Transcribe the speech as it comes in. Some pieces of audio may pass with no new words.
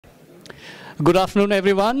Good afternoon,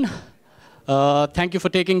 everyone. Thank you for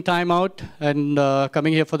taking time out and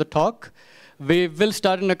coming here for the talk. We will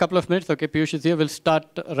start in a couple of minutes. Okay, Piyush is here. We'll start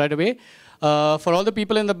right away. For all the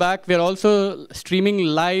people in the back, we're also streaming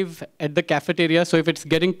live at the cafeteria. So if it's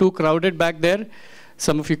getting too crowded back there,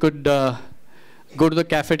 some of you could go to the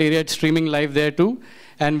cafeteria. It's streaming live there too.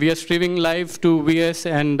 And we are streaming live to VS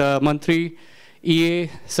and Mantri, EA,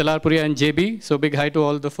 Salarpuria, and JB. So big hi to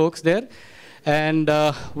all the folks there. And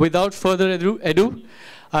without further ado,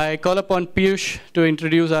 I call upon Piyush to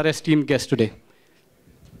introduce our esteemed guest today.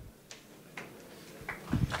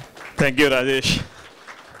 Thank you, Rajesh.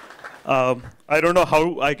 I don't know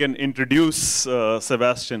how I can introduce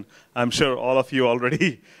Sebastian. I'm sure all of you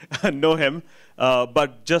already know him.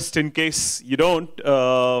 But just in case you don't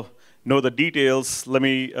know the details, let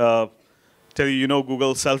me tell you,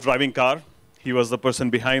 Google self-driving car. He was the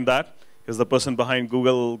person behind that. He was the person behind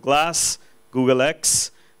Google Glass, Google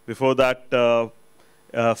X. Before that,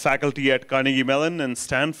 faculty at Carnegie Mellon and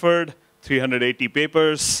Stanford, 380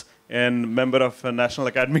 papers, and member of National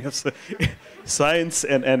Academy of Science,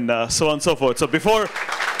 and so on and so forth. So before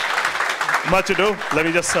much ado, let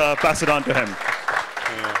me just pass it on to him.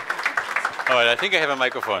 All right, I think I have a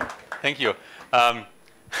microphone. Thank you.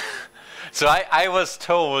 So I was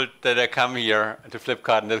told that I come here to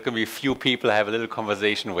Flipkart and there's going to be a few people I have a little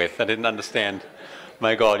conversation with. I didn't understand.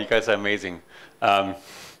 My God, you guys are amazing.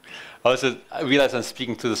 Also, I realize I'm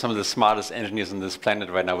speaking to some of the smartest engineers on this planet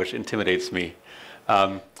right now, which intimidates me.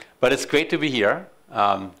 But it's great to be here.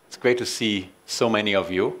 It's great to see so many of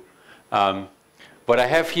you. What I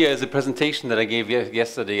have here is a presentation that I gave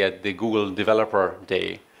yesterday at the Google Developer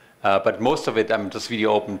Day. But most of it, I'm just really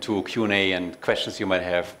open to Q&A and questions you might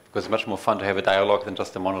have, because it's much more fun to have a dialogue than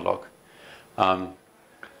just a monologue. Let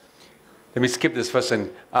me skip this first thing.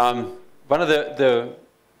 One of the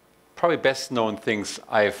probably best known things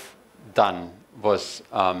I've done was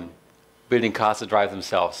building cars that drive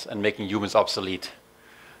themselves and making humans obsolete,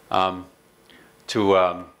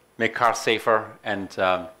 to make cars safer and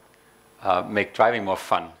make driving more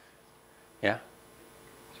fun. Yeah?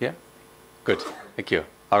 Yeah? Good. Thank you.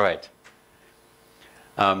 All right.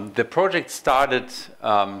 The project started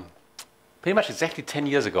pretty much exactly 10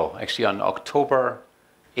 years ago, actually on October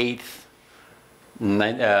 8th,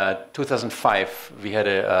 2005. We had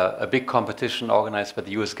a big competition organized by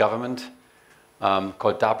the US government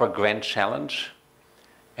called DARPA Grand Challenge.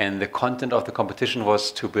 And the content of the competition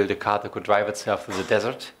was to build a car that could drive itself through the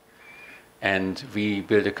desert. And we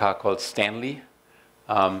built a car called Stanley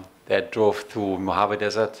that drove through Mojave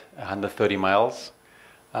Desert, 130 miles.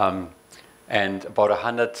 And about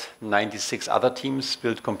 196 other teams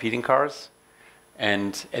built competing cars.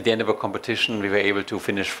 And at the end of a competition, we were able to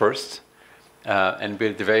finish first and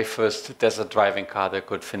build the very first desert driving car that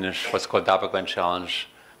could finish what's called DARPA Grand Challenge.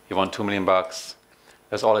 We won $2 million.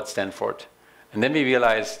 That's all at Stanford. And then we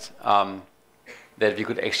realized that we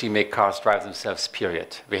could actually make cars drive themselves,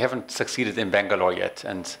 period. We haven't succeeded in Bangalore yet.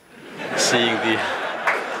 And seeing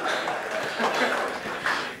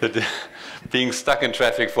being stuck in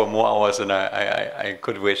traffic for more hours than I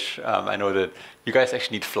could wish. I know that you guys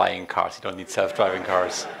actually need flying cars. You don't need self-driving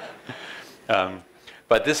cars.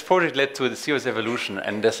 But this project led to a serious evolution,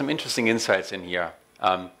 and there's some interesting insights in here.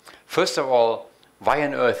 First of all, why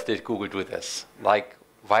on earth did Google do this? Like,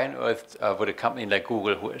 why on earth would a company like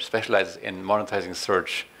Google, who specializes in monetizing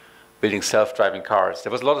search, building self-driving cars?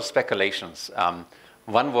 There was a lot of speculations.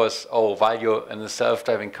 One was, oh, while you're in a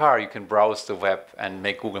self-driving car, you can browse the web and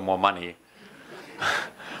make Google more money.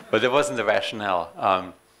 But that wasn't the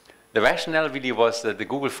rationale. The rationale really was that the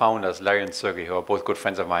Google founders, Larry and Sergey, who are both good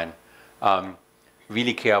friends of mine,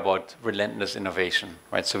 really care about relentless innovation.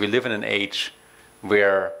 Right? So we live in an age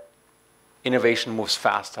where innovation moves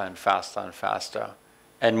faster and faster and faster.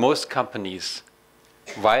 And most companies,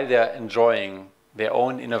 while they're enjoying their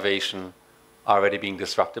own innovation, are already being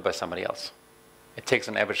disrupted by somebody else. It takes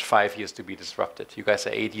on average 5 years to be disrupted. You guys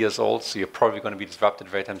are 8 years old, so you're probably going to be disrupted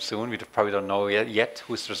very time soon. We probably don't know yet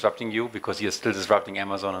who's disrupting you, because you're still disrupting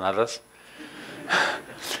Amazon and others.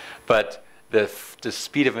 But the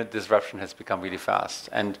speed of disruption has become really fast.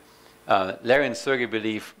 And Larry and Sergey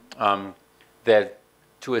believe that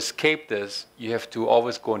to escape this, you have to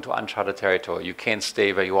always go into uncharted territory. You can't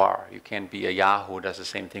stay where you are. You can't be a Yahoo who does the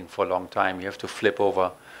same thing for a long time. You have to flip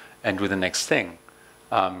over and do the next thing.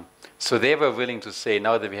 So they were willing to say,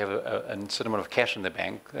 now that we have a certain amount of cash in the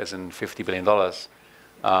bank, as in $50 billion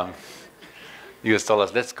US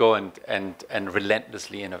dollars, let's go and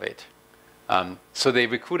relentlessly innovate. So they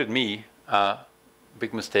recruited me,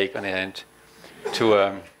 big mistake on the end,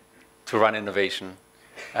 to run innovation.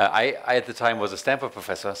 I, at the time, was a Stanford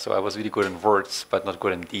professor, so I was really good in words, but not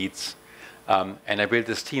good in deeds. And I built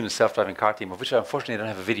this team, the self-driving car team, of which I unfortunately don't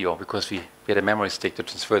have a video because we had a memory stick to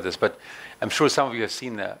transfer this. But I'm sure some of you have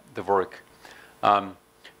seen the work.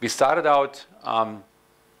 We started out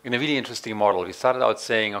in a really interesting model. We started out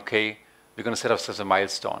saying, OK, we're going to set ourselves a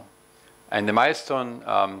milestone. And the milestone,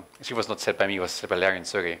 actually was not set by me, it was set by Larry and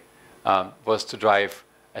Sergey, was to drive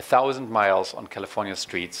 1,000 miles on California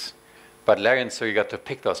streets. But Larry and Sergey got to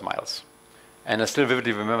pick those miles. And I still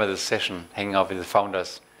vividly remember this session, hanging out with the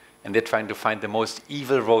founders. And they're trying to find the most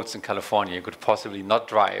evil roads in California you could possibly not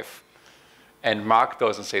drive. And mark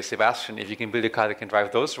those and say, Sebastian, if you can build a car that can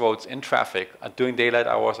drive those roads in traffic, during daylight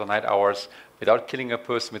hours or night hours, without killing a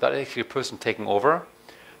person, without actually a person taking over,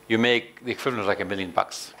 you make the equivalent of like $1 million.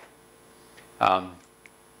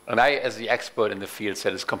 And I, as the expert in the field,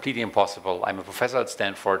 said it's completely impossible. I'm a professor at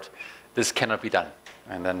Stanford. This cannot be done.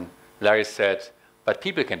 And then Larry said, but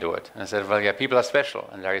people can do it. And I said, well, yeah, people are special.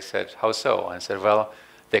 And Larry said, how so? And I said, well,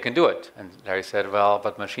 they can do it. And Larry said, well,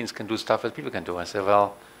 but machines can do stuff that people can do. And I said,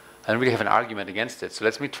 well, I don't really have an argument against it, so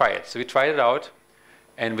let me try it. So we tried it out,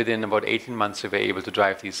 and within about 18 months, we were able to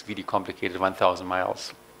drive these really complicated 1,000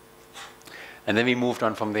 miles. And then we moved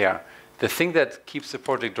on from there. The thing that keeps the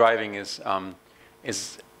project driving is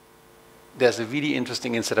there's a really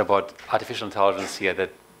interesting insight about artificial intelligence here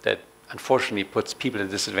that unfortunately puts people at a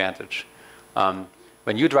disadvantage.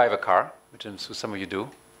 When you drive a car, which I'm sure some of you do,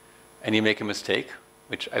 and you make a mistake,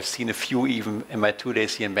 which I've seen a few even in my 2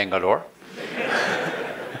 days here in Bangalore,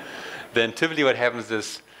 then typically what happens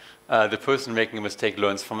is the person making a mistake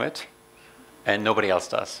learns from it, and nobody else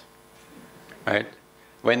does. Right?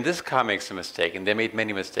 When this car makes a mistake, and they made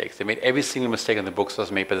many mistakes, they made every single mistake in the books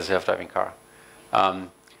was made by the self-driving car,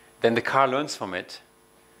 then the car learns from it,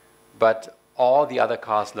 but all the other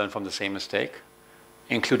cars learn from the same mistake,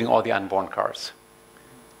 including all the unborn cars.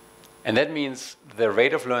 And that means the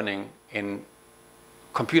rate of learning in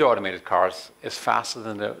computer-automated cars is faster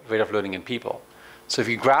than the rate of learning in people. So if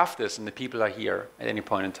you graph this and the people are here at any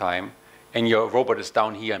point in time, and your robot is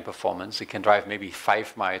down here in performance, it can drive maybe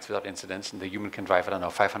 5 miles without incidents, and the human can drive, I don't know,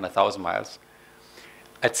 500,000 miles.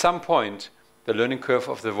 At some point, the learning curve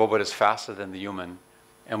of the robot is faster than the human.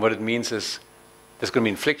 And what it means is there's going to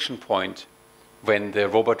be an inflection point when the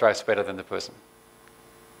robot drives better than the person.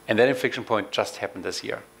 And that inflection point just happened this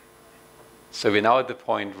year. So we're now at the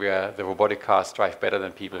point where the robotic cars drive better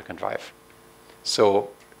than people can drive.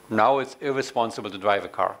 So now it's irresponsible to drive a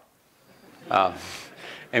car.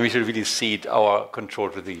 And we should really cede our control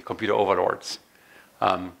to the computer overlords.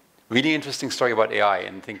 Really interesting story about AI.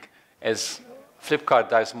 And I think as Flipkart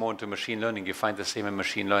dives more into machine learning, you find the same in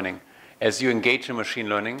machine learning. As you engage in machine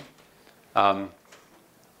learning,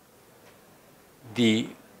 the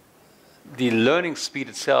learning speed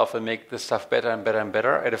itself will make this stuff better and better and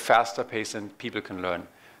better at a faster pace than people can learn.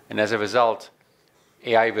 And as a result,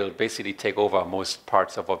 AI will basically take over most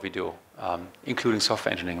parts of what we do, including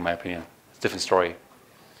software engineering, in my opinion. It's a different story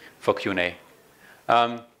for Q&A.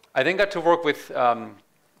 I then got to work with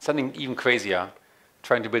something even crazier,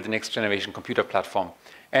 trying to build the next generation computer platform.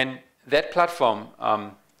 And that platform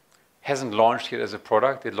hasn't launched yet as a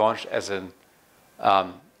product. It launched as an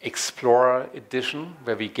Explorer edition,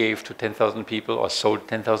 where we gave to 10,000 people or sold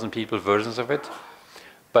 10,000 people versions of it.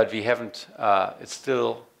 But we haven't, it's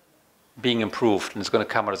still being improved, and it's going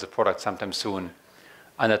to come out as a product sometime soon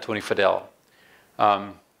under Tony Fadell,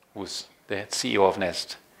 who's the CEO of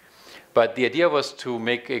Nest. But the idea was to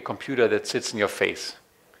make a computer that sits in your face.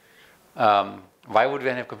 Why would we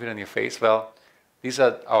have a computer in your face? Well, these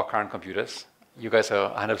are our current computers. You guys are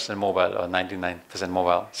 100% mobile or 99%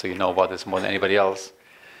 mobile, so you know about this more than anybody else.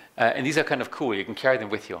 And these are kind of cool. You can carry them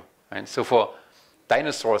with you. Right? So for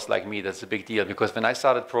dinosaurs like me, that's a big deal, because when I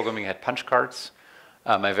started programming, I had punch cards.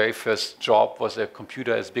 My very first job was a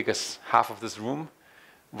computer as big as half of this room,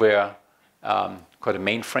 where called a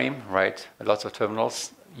mainframe, right? With lots of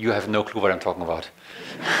terminals. You have no clue what I'm talking about.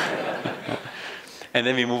 And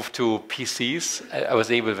then we moved to PCs. I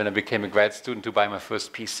was able, when I became a grad student, to buy my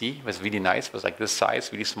first PC. It was really nice. It was like this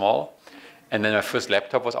size, really small. And then my first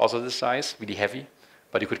laptop was also this size, really heavy,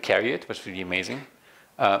 but you could carry it, which was really amazing.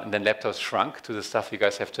 And then laptops shrunk to the stuff you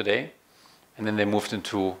guys have today. And then they moved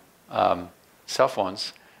into cell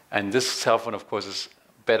phones. And this cell phone, of course, is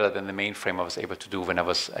better than the mainframe I was able to do when I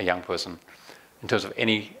was a young person in terms of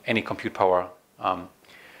any compute power.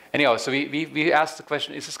 Anyhow, so we asked the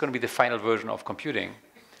question, is this going to be the final version of computing?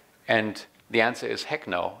 And the answer is heck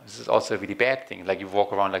no. This is also a really bad thing. Like you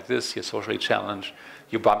walk around like this, you're socially challenged,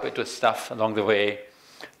 you bump into stuff along the way.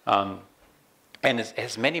 And it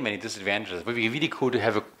has many, many disadvantages. It would be really cool to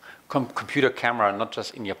have a computer camera not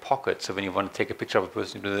just in your pocket. So when you want to take a picture of a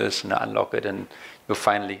person, you do this and unlock it, and you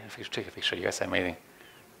finally, if you take a picture, you guys are amazing.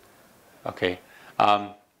 Okay.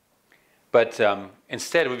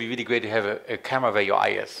 Instead, it would be really great to have a camera where your eye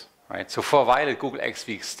is, right? So for a while at Google X,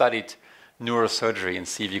 we studied neurosurgery and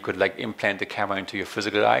see if you could like implant the camera into your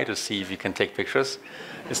physical eye to see if you can take pictures.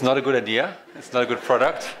 It's not a good idea. It's not a good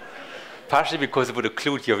product. Partially because it would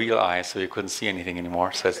occlude your real eye, so you couldn't see anything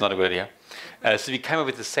anymore. So it's not a good idea. So we came up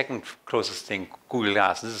with the second closest thing, Google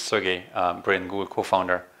Glass. This is Sergey Brin, Google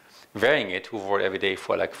co-founder, wearing it, who wore it every day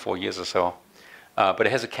for like 4 years or so. But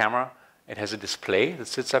it has a camera. It has a display that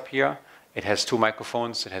sits up here. It has 2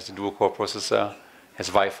 microphones. It has a dual-core processor. It has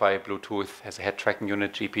Wi-Fi, Bluetooth. Has a head tracking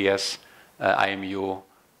unit, GPS, IMU,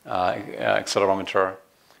 accelerometer,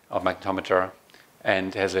 or magnetometer,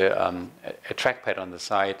 and has a trackpad on the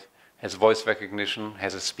side. Has voice recognition,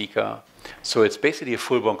 has a speaker. So it's basically a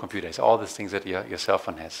full-blown computer. It's all these things that your cell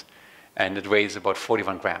phone has. And it weighs about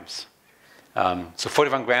 41 grams. So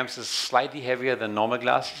 41 grams is slightly heavier than normal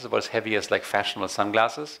glasses, about as heavy as like fashionable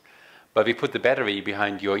sunglasses. But we put the battery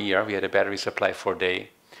behind your ear. We had a battery supply for a day.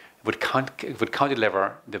 It would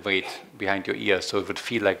counter-lever the weight behind your ear, so it would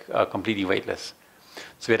feel like completely weightless.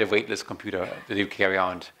 So we had a weightless computer that you carry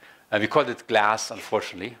around. We called it Glass,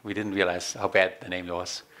 unfortunately. We didn't realize how bad the name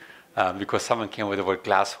was. Because someone came with the word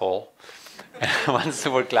glass hole. And once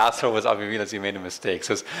the word glass hole was up, we realized we made a mistake.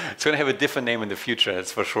 So it's going to have a different name in the future,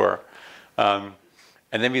 that's for sure. And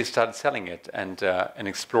then we started selling it and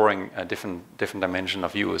exploring a different dimension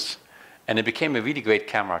of use. And it became a really great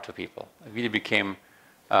camera to people. It really became,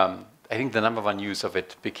 I think the #1 use of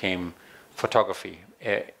it became photography.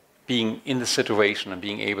 Being in the situation and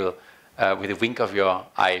being able, with a wink of your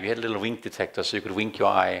eye, we had a little wink detector so you could wink your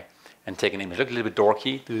eye and take an image. Look a little bit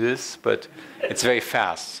dorky, do this, but it's very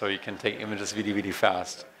fast, so you can take images really, really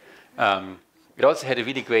fast. It also had a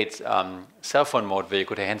really great cell phone mode where you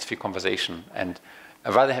could have hands-free conversation. And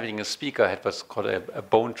rather than having a speaker, it had what's called a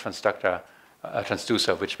bone transducer,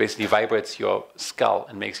 which basically vibrates your skull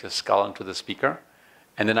and makes your skull into the speaker.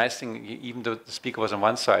 And the nice thing, even though the speaker was on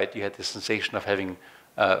one side, you had the sensation of having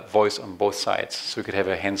voice on both sides. So you could have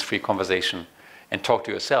a hands-free conversation and talk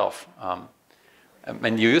to yourself.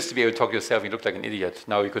 And you used to be able to talk to yourself and you looked like an idiot.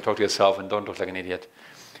 Now you could talk to yourself and don't look like an idiot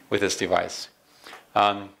with this device.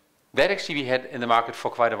 That actually we had in the market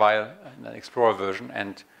for quite a while, an Explorer version,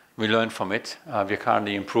 and we learned from it. We're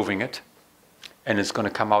currently improving it, and it's going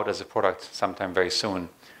to come out as a product sometime very soon.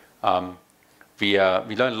 We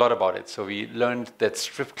learned a lot about it. So we learned that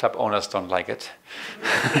strip club owners don't like it.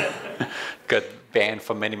 Got banned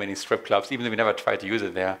from many, many strip clubs, even though we never tried to use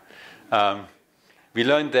it there. We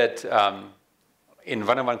learned that in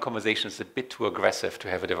one-on-one conversations, it's a bit too aggressive to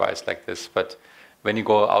have a device like this. But when you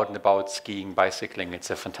go out and about skiing, bicycling,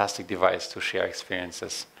 it's a fantastic device to share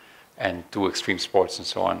experiences and do extreme sports and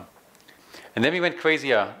so on. And then we went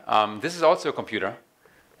crazier. This is also a computer.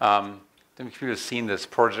 The computer has seen this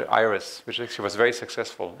Project Iris, which actually was very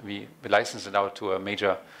successful. We licensed it out to a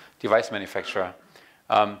major device manufacturer.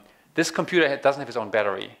 This computer doesn't have its own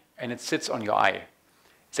battery, and it sits on your eye.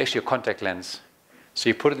 It's actually a contact lens. So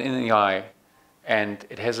you put it in your eye, and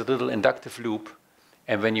it has a little inductive loop.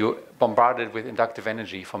 And when you bombard it with inductive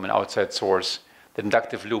energy from an outside source, the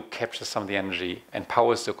inductive loop captures some of the energy and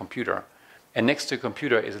powers the computer. And next to the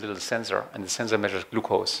computer is a little sensor, and the sensor measures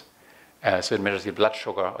glucose. So it measures your blood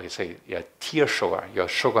sugar, or you say your tear sugar, your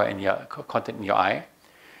sugar in your content in your eye,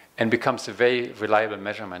 and becomes a very reliable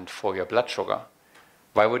measurement for your blood sugar.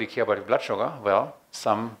 Why would you care about your blood sugar? Well,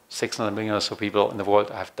 some 600 million or so people in the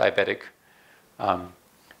world are diabetic.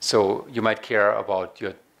 So you might care about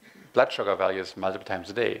your blood sugar values multiple times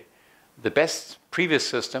a day. The best previous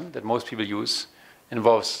system that most people use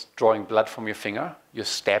involves drawing blood from your finger. You're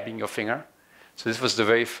stabbing your finger. So this was the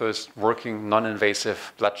very first working,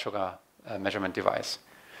 non-invasive blood sugar measurement device.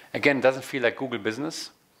 Again, it doesn't feel like Google business,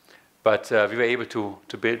 but we were able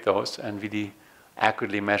to build those and really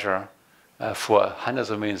accurately measure for hundreds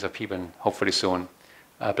of millions of people, and hopefully soon,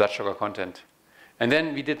 blood sugar content. And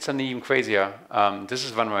then we did something even crazier. This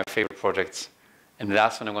is one of my favorite projects. And the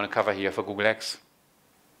last one I'm going to cover here for Google X.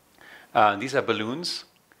 These are balloons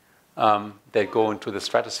that go into the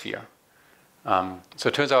stratosphere. So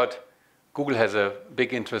it turns out Google has a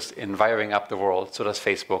big interest in wiring up the world, so does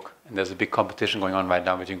Facebook. And there's a big competition going on right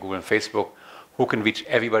now between Google and Facebook, who can reach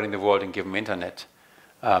everybody in the world and give them internet.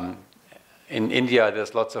 In India,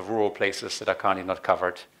 there's lots of rural places that are currently not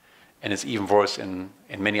covered. And it's even worse in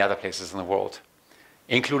many other places in the world,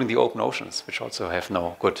 including the open oceans, which also have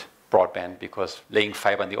no good broadband because laying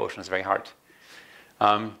fiber in the ocean is very hard.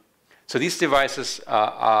 So these devices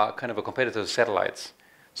are kind of a competitor to satellites.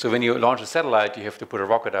 So when you launch a satellite, you have to put a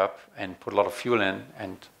rocket up and put a lot of fuel in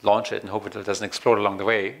and launch it and hope it doesn't explode along the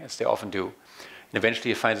way, as they often do. And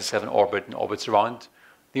eventually it finds itself in orbit and orbits around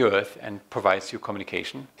the Earth and provides you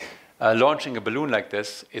communication. Launching a balloon like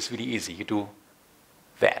this is really easy. You do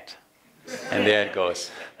that, and there it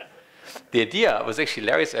goes. The idea was actually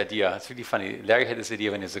Larry's idea. It's really funny. Larry had this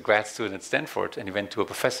idea when he was a grad student at Stanford, and he went to a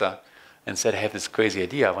professor and said, I have this crazy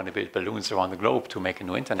idea. I want to build balloons around the globe to make a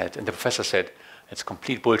new internet. And the professor said, it's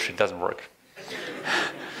complete bullshit. It doesn't work.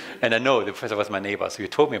 And I know the professor was my neighbor, so he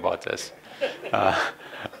told me about this.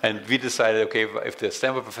 And we decided, okay, if the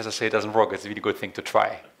Stanford professor said it doesn't work, it's a really good thing to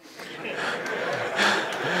try.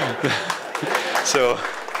 So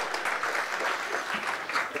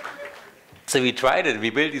we tried it.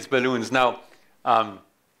 We built these balloons. Now,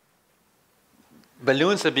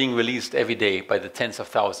 balloons are being released every day by the tens of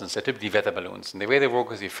thousands. They're typically weather balloons. And the way they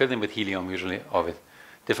work is you fill them with helium usually, or with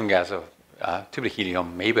different gas, typically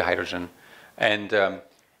helium, maybe hydrogen. And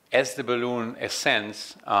as the balloon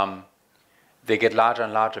ascends, they get larger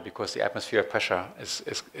and larger because the atmospheric pressure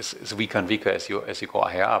is weaker and weaker as you go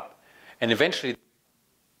higher up. And eventually,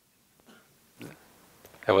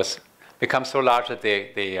 they become so large that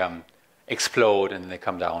they explode and they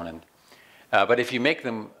come down. And, but if you make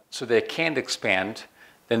them so they can't expand,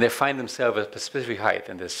 then they find themselves at a specific height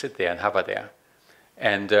and they sit there and hover there.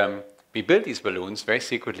 And we built these balloons very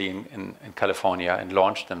secretly in California and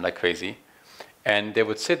launched them like crazy. And they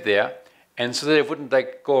would sit there, and so they wouldn't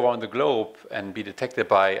like go around the globe and be detected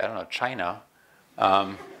by, I don't know, China.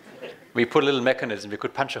 We put a little mechanism, we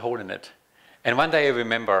could punch a hole in it. And one day I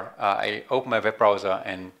remember, I opened my web browser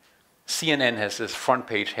and CNN has this front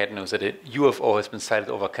page head news that a UFO has been sighted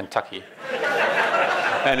over Kentucky.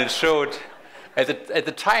 And it showed, at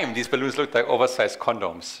the time, these balloons looked like oversized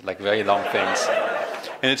condoms, like very long things.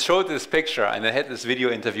 And it showed this picture, and they had this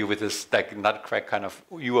video interview with this like nutcrack kind of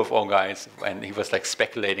UFO guys, and he was like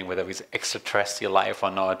speculating whether it was extraterrestrial life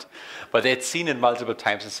or not. But they had seen it multiple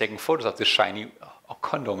times and taken photos of this shiny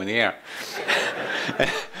condom in the air.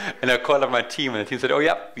 And I called up my team, and the team said, oh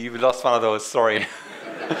yeah, we lost one of those, sorry.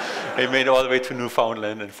 They made it all the way to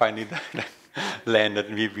Newfoundland and finally landed,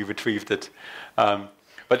 and we retrieved it.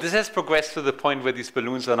 But this has progressed to the point where these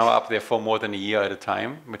balloons are now up there for more than a year at a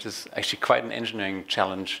time, which is actually quite an engineering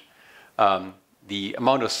challenge. The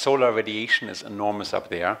amount of solar radiation is enormous up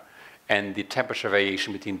there, and the temperature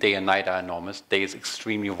variation between day and night are enormous. Day is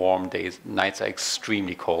extremely warm, nights are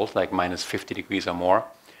extremely cold, like minus 50 degrees or more.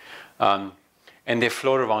 And they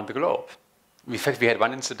float around the globe. In fact, we had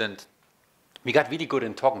one incident. We got really good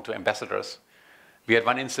in talking to ambassadors. We had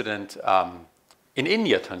one incident in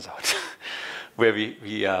India, turns out, where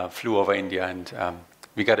we flew over India, and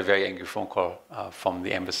we got a very angry phone call from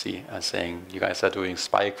the embassy saying, you guys are doing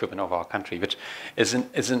spy equipment over our country, which is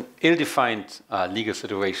an ill-defined legal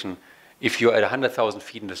situation. If you're at 100,000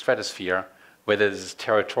 feet in the stratosphere, whether this is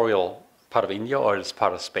territorial part of India or it's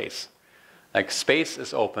part of space. Like space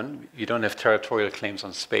is open, you don't have territorial claims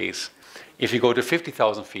on space. If you go to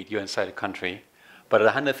 50,000 feet, you're inside a country. But at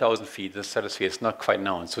 100,000 feet, the stratosphere is not quite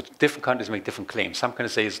known. So different countries make different claims. Some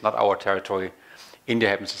countries say it's not our territory. India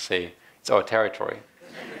happens to say it's our territory.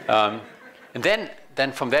 And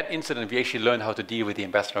then from that incident, we actually learned how to deal with the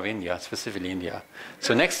ambassador of India, specifically India.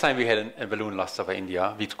 So next time we had a balloon lost over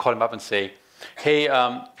India, we'd call him up and say, hey,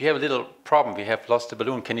 we have a little problem. We have lost a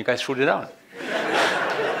balloon. Can you guys shoot it down?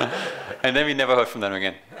 And then we never heard from them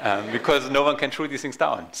again, because no one can shoot these things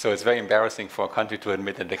down. So it's very embarrassing for a country to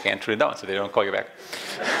admit that they can't shoot it down, so they don't call you back.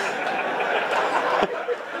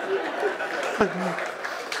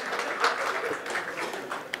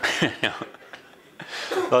 Yeah.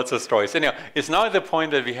 Lots of stories. Anyhow, it's now at the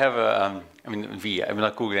point that we have I'm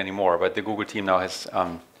not Google anymore, but the Google team now has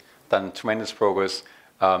done tremendous progress.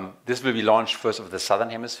 This will be launched first of the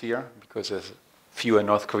Southern Hemisphere, because there's fewer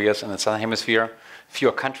North Koreas in the Southern Hemisphere.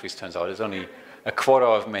 Fewer countries, turns out. There's only a quarter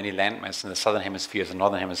of many landmass in the Southern Hemisphere as the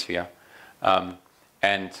Northern Hemisphere.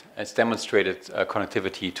 And it's demonstrated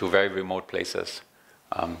connectivity to very remote places.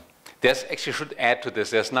 There's actually, should add to this,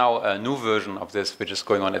 there's now a new version of this which is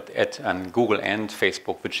going on at Google and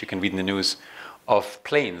Facebook, which you can read in the news, of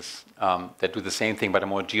planes that do the same thing but are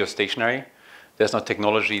more geostationary. There's now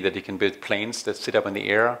technology that you can build planes that sit up in the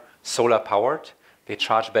air, solar powered. They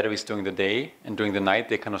charge batteries during the day, and during the night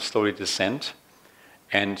they kind of slowly descend.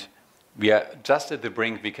 And we are just at the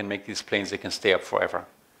brink, we can make these planes, they can stay up forever.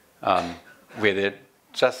 Where they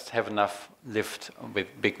just have enough lift with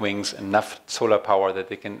big wings, enough solar power that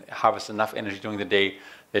they can harvest enough energy during the day,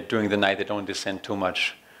 that during the night they don't descend too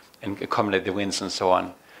much and accumulate the winds and so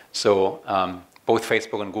on. So both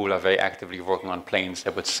Facebook and Google are very actively working on planes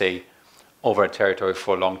that would stay over a territory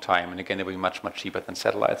for a long time. And again, they will be much, much cheaper than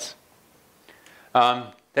satellites.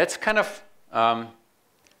 That's kind of a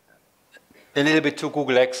little bit to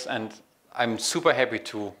Google X, and I'm super happy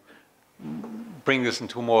to bring this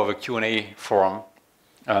into more of a Q&A forum.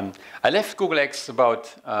 I left Google X about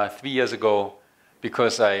 3 years ago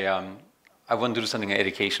because I wanted to do something in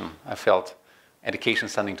education. I felt education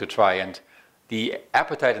is something to try, and the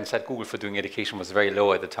appetite inside Google for doing education was very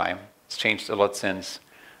low at the time. It's changed a lot since.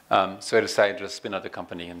 So I decided to spin out the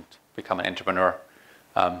company and become an entrepreneur.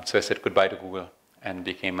 So I said goodbye to Google and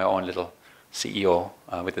became my own little CEO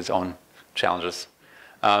with its own challenges.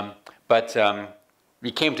 But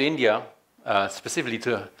we came to India specifically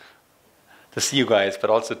to see you guys, but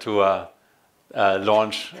also to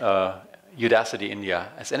launch Udacity India.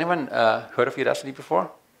 Has anyone heard of Udacity before?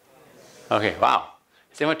 Okay, wow.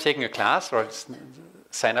 Is anyone taking a class or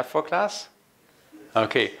sign up for a class?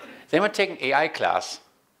 Okay. Is anyone taking AI class?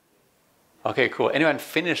 Okay, cool. Anyone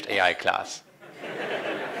finished AI class?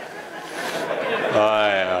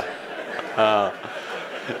 Oh, yeah.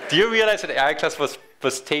 Do you realize that AI class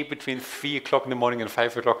was taped between 3 o'clock in the morning and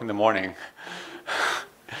 5 o'clock in the morning?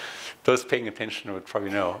 Those paying attention would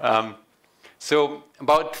probably know. So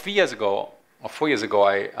about 3 years ago, or 4 years ago,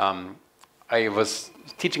 I was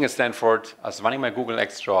teaching at Stanford. I was running my Google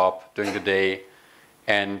X job during the day,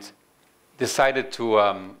 and decided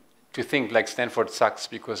to think like Stanford sucks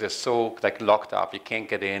because they're so like locked up. You can't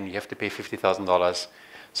get in. You have to pay $50,000.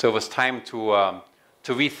 So it was time to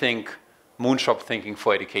rethink moonshot thinking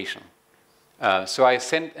for education. So I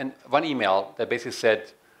sent one email that basically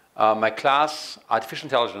said, my class, Artificial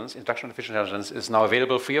Intelligence, Introduction to Artificial Intelligence, is now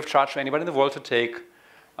available free of charge for anybody in the world to take.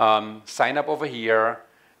 Sign up over here,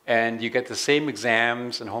 and you get the same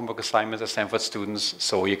exams and homework assignments as Stanford students,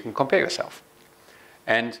 so you can compare yourself.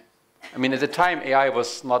 And I mean, at the time, AI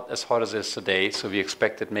was not as hot as it is today, so we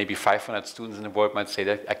expected maybe 500 students in the world might say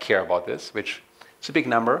that I care about this, which is a big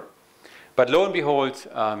number. But lo and behold,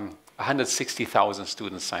 160,000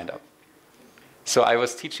 students signed up. So I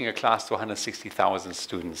was teaching a class to 160,000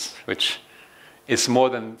 students, which is more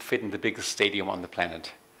than fit in the biggest stadium on the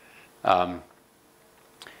planet.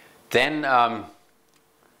 Then the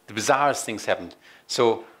bizarrest things happened.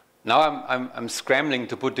 So now I'm scrambling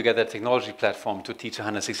to put together a technology platform to teach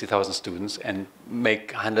 160,000 students and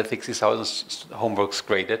make 160,000 homeworks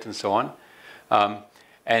graded and so on.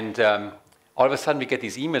 All of a sudden we get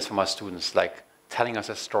these emails from our students, like telling us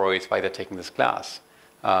their stories why they're taking this class.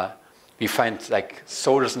 We find like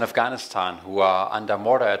soldiers in Afghanistan who are under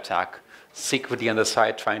mortar attack, secretly on the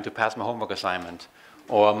side trying to pass my homework assignment.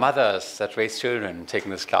 Or mothers that raise children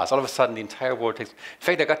taking this class. All of a sudden, the entire world takes... In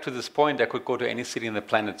fact, I got to this point I could go to any city on the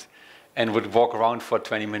planet and would walk around for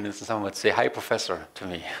 20 minutes and someone would say, "Hi, professor," to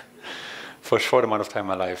me for a short amount of time in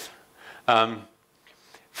my life.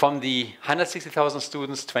 From the 160,000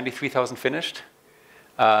 students, 23,000 finished.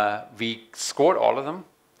 We scored all of them,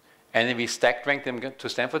 and then we stack ranked them to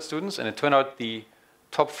Stanford students, and it turned out the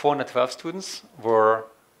top 412 students were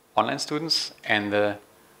online students, and the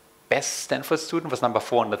best Stanford student was number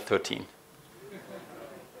 413.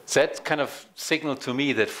 So that kind of signaled to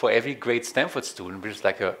me that for every great Stanford student, which is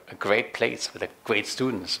like a great place with like great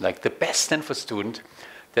students, like the best Stanford student,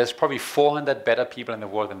 there's probably 400 better people in the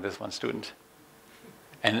world than this one student.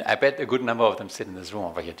 And I bet a good number of them sit in this room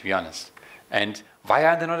over here, to be honest. And why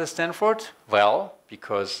aren't they not at Stanford? Well,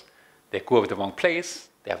 because they grew up in the wrong place,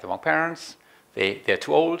 they have the wrong parents, they're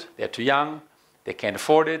too old, they're too young, they can't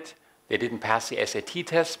afford it. They didn't pass the SAT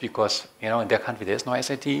test because, you know, in their country there's no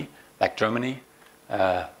SAT, like Germany.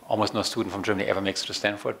 Almost no student from Germany ever makes it to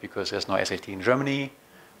Stanford because there's no SAT in Germany.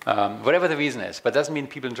 Whatever the reason is, but it doesn't mean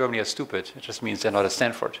people in Germany are stupid. It just means they're not at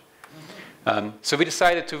Stanford. So we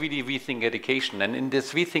decided to really rethink education. And in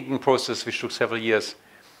this rethinking process, which took several years,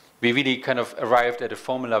 we really kind of arrived at a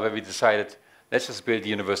formula where we decided, let's just build the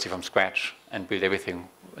university from scratch and build everything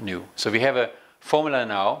new. So we have a formula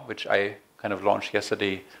now, which I kind of launched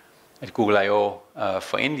yesterday at Google I/O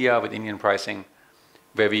for India with Indian pricing,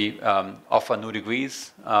 where we offer new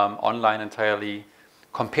degrees online entirely.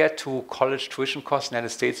 Compared to college tuition costs in the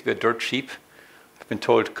United States, we're dirt cheap. I've been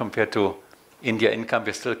told compared to India income,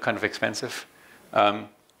 we're still kind of expensive.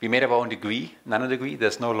 We made up our own degree, nano-degree.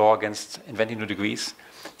 There's no law against inventing new degrees.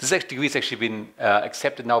 This degree has actually been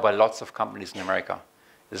accepted now by lots of companies in America.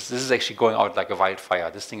 This is actually going out like a wildfire.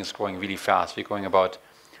 This thing is growing really fast. We're growing about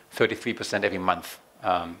 33% every month.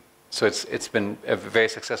 So it's been a very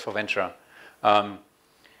successful venture.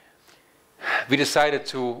 We decided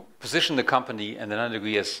to position the company and the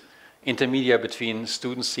nano-degree as intermediate between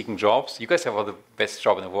students seeking jobs. You guys have all the best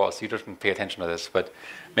job in the world, so you don't pay attention to this, but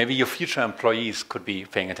maybe your future employees could be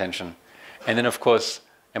paying attention. And then, of course,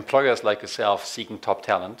 employers like yourself seeking top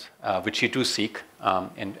talent, which you do seek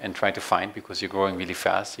and try to find because you're growing really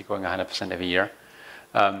fast. You're growing 100% every year.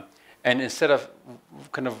 And instead of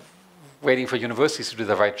kind of waiting for universities to do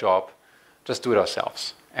the right job, just do it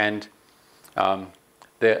ourselves. And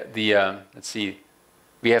let's see,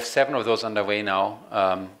 we have 7 of those underway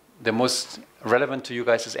now. The most relevant to you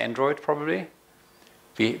guys is Android, probably.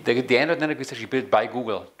 The Android network is actually built by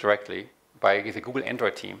Google directly, by the Google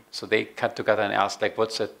Android team. So they cut together and asked, like,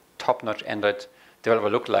 what's a top-notch Android developer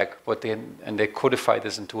look like? And they codified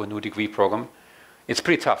this into a new degree program. It's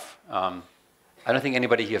pretty tough. I don't think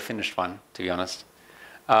anybody here finished one, to be honest.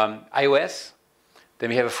 iOS, then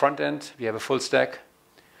we have a front end, we have a full stack.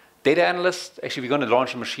 Data analyst, actually we're going to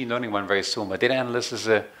launch a machine learning one very soon, but data analyst is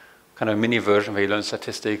a kind of mini version where you learn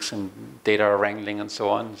statistics and data wrangling and so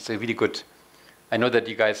on. It's really good. I know that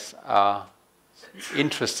you guys are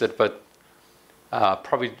interested, but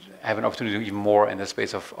probably have an opportunity to do even more in the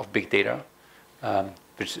space of big data,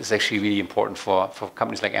 which is actually really important for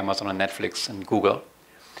companies like Amazon and Netflix and Google.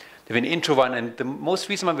 There's an intro one, and the most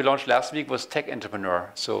recent one we launched last week was Tech Entrepreneur.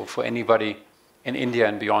 So for anybody in India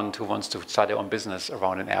and beyond who wants to start their own business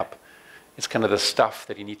around an app, it's kind of the stuff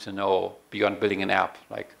that you need to know beyond building an app,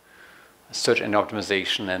 like search engine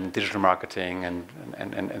optimization and digital marketing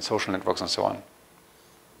and social networks and so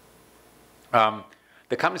on.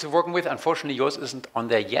 The companies we're working with, unfortunately, yours isn't on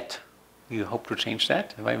there yet. We hope to change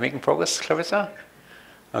that. Am I making progress, Clarissa?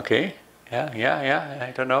 Okay. Yeah.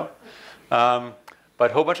 I don't know. But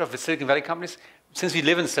a whole bunch of the Silicon Valley companies, since we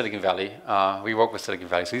live in Silicon Valley, we work with Silicon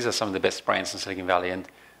Valley. So these are some of the best brands in Silicon Valley, and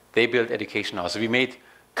they build education now. So we made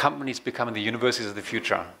companies becoming the universities of the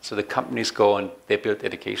future. So the companies go and they build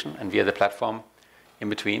education, and we are the platform in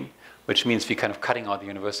between, which means we're kind of cutting out the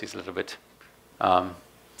universities a little bit.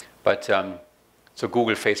 So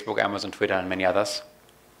Google, Facebook, Amazon, Twitter, and many others.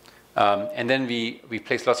 And then we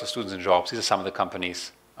place lots of students in jobs. These are some of the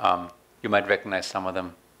companies. You might recognize some of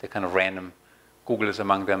them. They're kind of random. Google is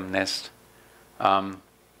among them, Nest. And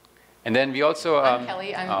then we also... I'm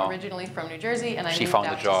Kelly. I'm originally from New Jersey, and I moved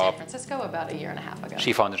out to San Francisco about 1.5 years ago.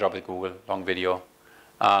 She found a job at Google, long video.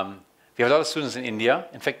 We have a lot of students in India.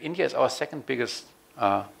 In fact, India is our second biggest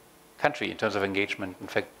country in terms of engagement. In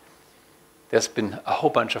fact, there's been a whole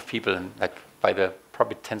bunch of people, like by the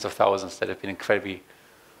probably tens of thousands, that have been incredibly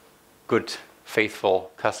good,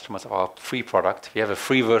 faithful customers of our free product. We have a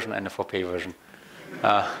free version and a for-pay version.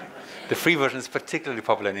 The free version is particularly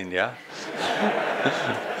popular in India.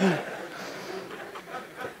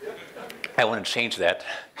 I want to change that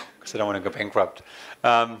because I don't want to go bankrupt.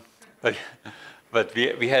 But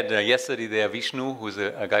we had yesterday there Vishnu, who's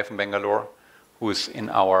a guy from Bangalore, who's in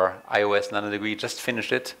our iOS London degree, just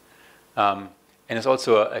finished it. And is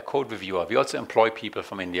also a code reviewer. We also employ people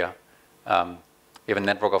from India. We have a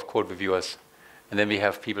network of code reviewers. And then we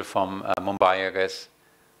have people from Mumbai, I guess,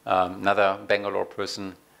 another Bangalore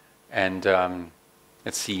person. And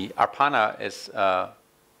let's see, Arpana is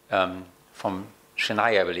from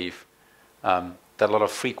Chennai, I believe. Done a lot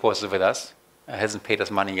of free courses with us. Hasn't paid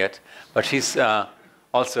us money yet. But she's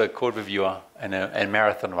also a code reviewer and a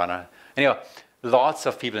marathon runner. Anyway, lots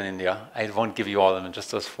of people in India. I won't give you all of them,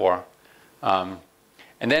 just those 4. And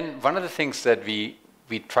then one of the things that we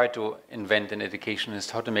try to invent in education is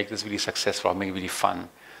how to make this really successful, make it really fun.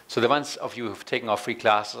 So the ones of you who've taken our free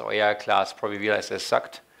classes or AI class probably realize they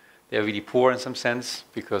sucked. They're really poor in some sense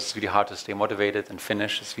because it's really hard to stay motivated and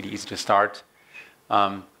finish. It's really easy to start.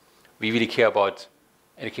 We really care about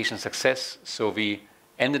education success. So we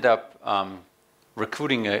ended up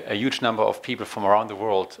recruiting a huge number of people from around the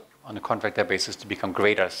world on a contractor basis to become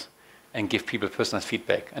graders and give people personal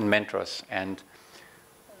feedback and mentors and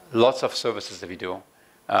lots of services that we do.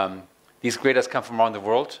 These graders come from around the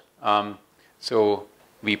world. So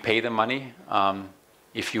we pay them money.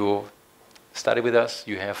 If you study with us,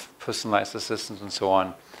 you have personalized assistants and so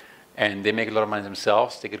on. And they make a lot of money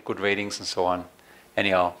themselves. They get good ratings and so on.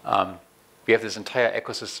 Anyhow, we have this entire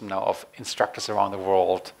ecosystem now of instructors around the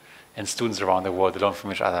world and students around the world that learn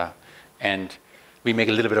from each other. And we make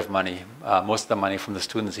a little bit of money. Most of the money from the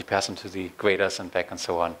students, we pass them to the graders and back and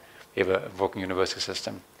so on. We have a working university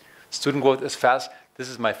system. Student growth is fast. This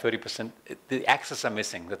is my 30%. The axes are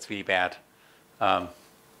missing. That's really bad.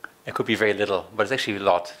 It could be very little, but it's actually a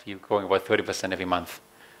lot. You're growing about 30% every month.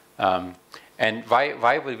 And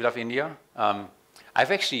why would we love India?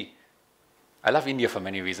 I love India for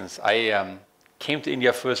many reasons. I came to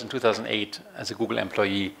India first in 2008 as a Google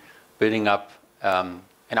employee, building up an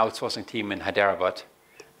outsourcing team in Hyderabad,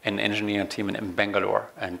 an engineering team in Bangalore.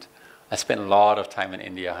 And I spent a lot of time in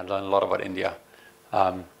India. I learned a lot about India.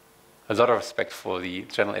 A lot of respect for the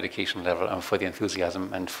general education level and for the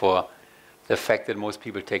enthusiasm and for the fact that most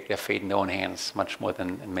people take their fate in their own hands much more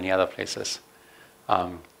than in many other places.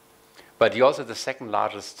 But you're also the second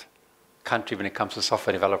largest country when it comes to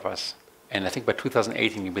software developers. And I think by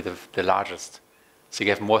 2018, you'll be the largest So you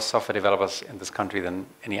have more software developers in this country than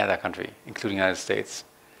any other country, including the United States.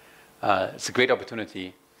 It's a great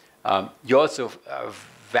opportunity. You're also a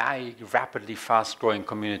very rapidly fast-growing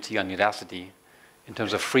community on Udacity. In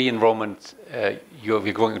terms of free enrollment,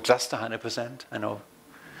 we're growing just 100%, I know.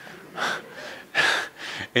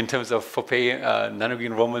 In terms of for pay non-degree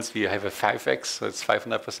enrollments, we have a 5x, so it's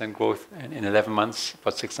 500% growth in 11 months,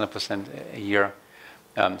 about 600% a year.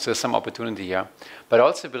 So there's some opportunity here. But I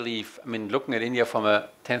also believe, I mean, looking at India from a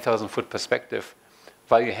 10,000-foot perspective,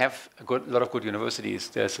 while you have a lot of good universities,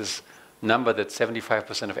 there's this number that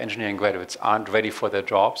 75% of engineering graduates aren't ready for their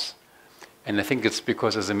jobs. And I think it's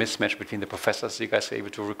because there's a mismatch between the professors you guys are able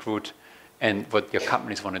to recruit and what your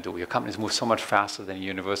companies want to do. Your companies move so much faster than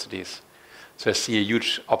universities. So I see a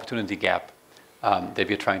huge opportunity gap that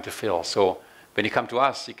we're trying to fill. So when you come to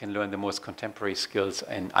us, you can learn the most contemporary skills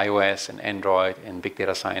in iOS and Android and big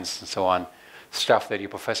data science and so on, stuff that your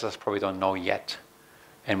professors probably don't know yet.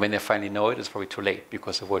 And when they finally know it, it's probably too late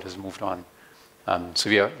because the world has moved on. So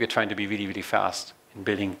we're trying to be really, really fast in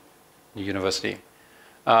building a university.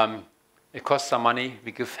 It costs some money.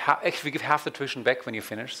 Actually, we give half the tuition back when you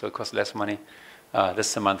finish, so it costs less money.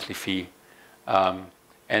 That's the monthly fee.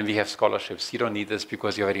 And we have scholarships. You don't need this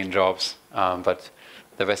because you're already in jobs, but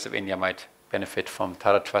the rest of India might benefit from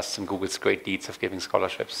Tata Trust's and Google's great deeds of giving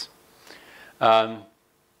scholarships. Having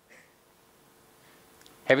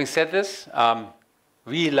said this,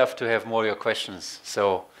 we love to have more of your questions,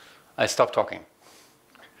 so I stop talking.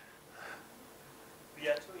 We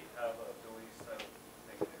actually have a Dewey style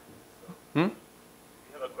thing here. So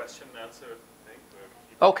we have a question and answer thing where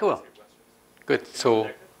people oh, cool. ask you questions. Good. So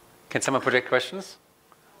can someone project questions?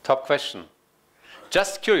 Top question.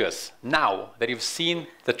 Just curious, now that you've seen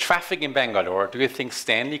the traffic in Bangalore, do you think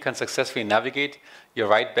Stanley can successfully navigate your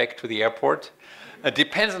ride back to the airport? It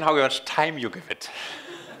depends on how much time you give it.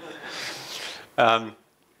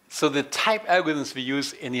 So the type algorithms we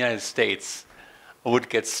use in the United States would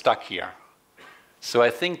get stuck here. So I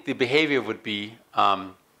think the behavior would be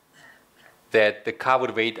that the car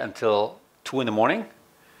would wait until 2 in the morning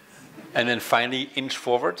and then finally inch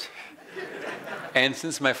forward. And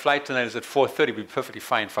since my flight tonight is at 4:30, it would be perfectly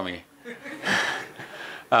fine for me.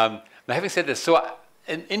 Now, having said this, so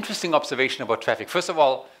an interesting observation about traffic. First of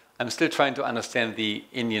all, I'm still trying to understand the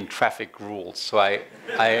Indian traffic rules. So I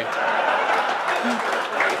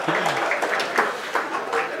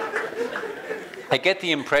get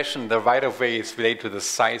the impression the right-of-way is related to the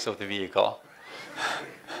size of the vehicle.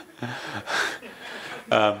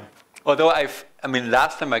 Although I mean,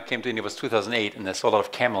 last time I came to India was 2008, and I saw a lot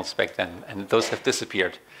of camels back then, and those have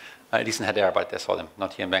disappeared. At least in Hyderabad, I saw them,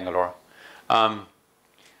 not here in Bangalore.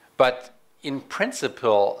 But in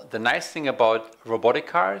principle, the nice thing about robotic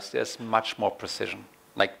cars, there's much more precision.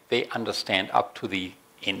 Like, they understand up to the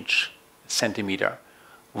inch, centimeter,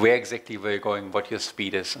 where exactly where you're going, what your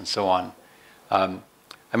speed is, and so on. I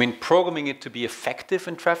mean, programming it to be effective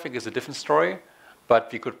in traffic is a different story,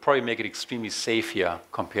 but we could probably make it extremely safe here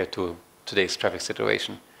compared to today's traffic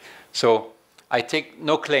situation. So I take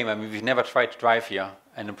no claim. I mean, we've never tried to drive here,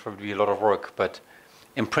 and it'll probably be a lot of work. But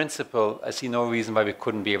in principle, I see no reason why we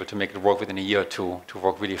couldn't be able to make it work within a year or two to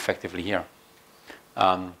work really effectively here.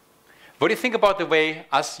 What do you think about the way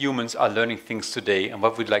us humans are learning things today and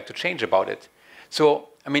what we'd like to change about it? So,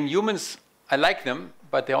 I mean, humans, I like them,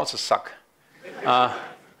 but they also suck.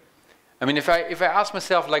 I mean, if I ask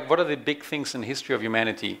myself, like, what are the big things in the history of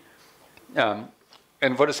humanity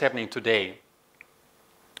and what is happening today?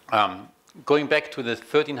 Going back to the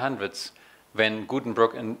 1300s, when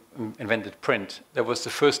Gutenberg invented print, that was the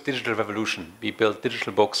first digital revolution. We built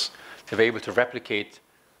digital books that were able to replicate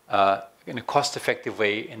in a cost-effective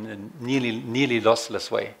way, in a nearly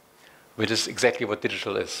lossless way, which is exactly what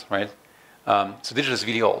digital is, right? So digital is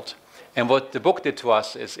really old. And what the book did to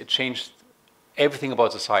us is it changed everything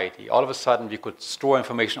about society. All of a sudden, we could store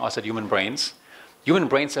information outside human brains. Human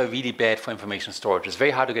brains are really bad for information storage. It's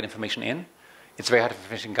very hard to get information in. It's very hard to get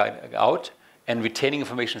information out. And retaining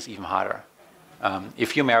information is even harder.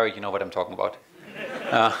 If you're married, you know what I'm talking about.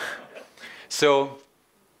 So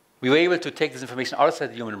we were able to take this information outside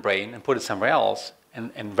the human brain and put it somewhere else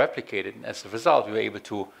and replicate it. And as a result, we were able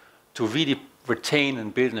to really retain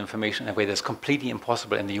and build information in a way that's completely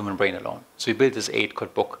impossible in the human brain alone. So we built this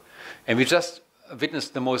 8-code book. And we just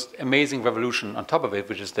witnessed the most amazing revolution on top of it,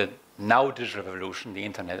 which is the now digital revolution, the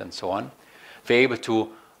internet and so on. We're able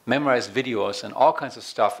to memorize videos and all kinds of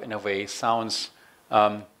stuff in a way, sounds,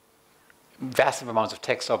 vast amounts of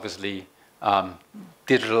text, obviously,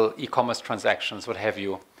 digital e-commerce transactions, what have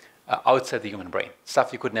you, outside the human brain.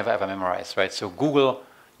 Stuff you could never, ever memorize, right? So Google,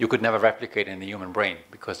 you could never replicate in the human brain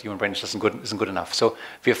because the human brain isn't good enough. So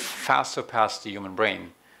we have far surpassed the human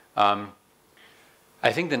brain.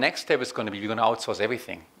 I think the next step is going to be we're going to outsource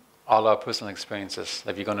everything, all our personal experiences.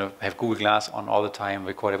 Like we're going to have Google Glass on all the time,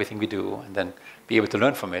 record everything we do, and then be able to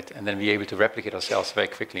learn from it, and then be able to replicate ourselves very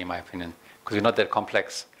quickly, in my opinion, because we're not that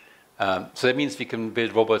complex. So that means we can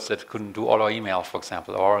build robots that can do all our email, for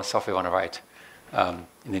example, or our software we want to write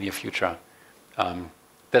in the near future.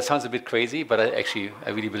 That sounds a bit crazy, but I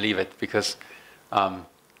really believe it, because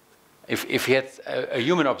if you had a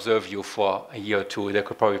human observe you for a year or two, they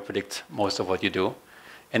could probably predict most of what you do.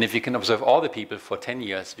 And if you can observe all the people for 10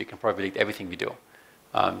 years, we can probably predict everything we do,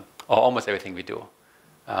 or almost everything we do.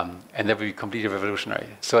 And that would be completely revolutionary.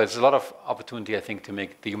 So it's a lot of opportunity, I think, to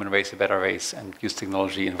make the human race a better race and use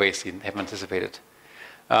technology in ways we haven't anticipated.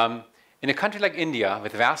 In a country like India,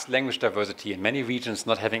 with vast language diversity and many regions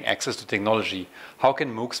not having access to technology, how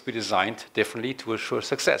can MOOCs be designed differently to assure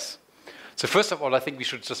success? So first of all, I think we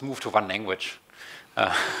should just move to one language,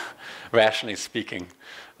 rationally speaking.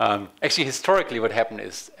 Actually, historically, what happened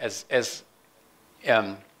is as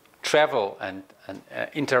travel and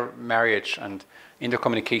intermarriage and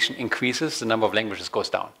intercommunication increases, the number of languages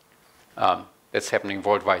goes down. That's happening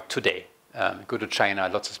worldwide today. Go to China,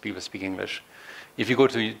 lots of people speak English. If you go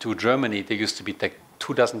to Germany, there used to be like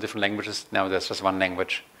 24 different languages. Now there's just one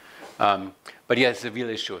language. But yeah, it's a real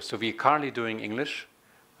issue. So we're currently doing English.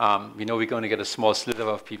 We know we're going to get a small sliver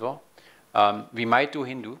of people. We might do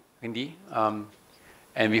Hindi.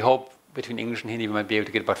 And we hope between English and Hindi, we might be able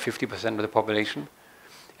to get about 50% of the population.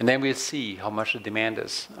 And then we'll see how much the demand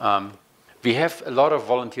is. We have a lot of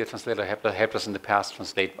volunteer translators that helped us in the past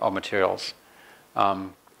translate our materials.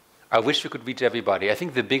 I wish we could reach everybody. I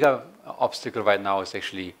think the bigger obstacle right now is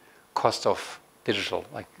actually cost of digital,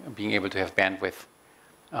 like being able to have bandwidth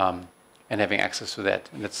and having access to that.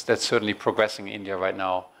 And that's certainly progressing in India right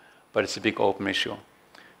now, but it's a big open issue.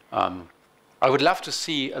 I would love to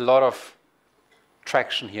see a lot of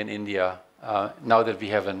traction here in India now that we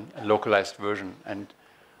have a localized version. And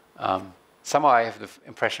somehow I have the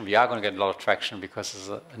impression we are going to get a lot of traction because there's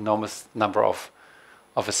an enormous number of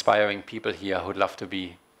aspiring people here who'd love to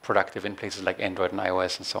be productive in places like Android and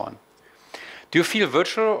iOS and so on. Do you feel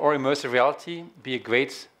virtual or immersive reality be a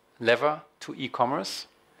great lever to e-commerce?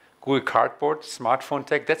 Google Cardboard, smartphone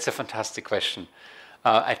tech? That's a fantastic question.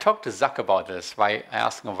 I talked to Zach about this. I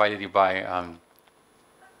asked him, why did you buy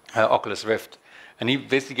Oculus Rift? And he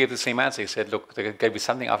basically gave the same answer. He said, look, there got to be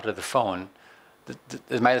something after the phone.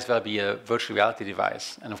 It might as well be a virtual reality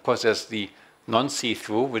device. And of course, there's the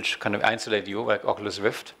non-see-through, which kind of isolate you, like Oculus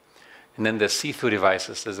Rift. And then there's see-through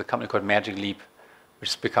devices. There's a company called Magic Leap, which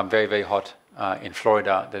has become very, very hot in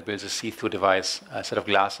Florida, that builds a see-through device, a set of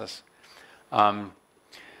glasses.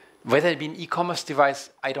 Whether it be an e-commerce device,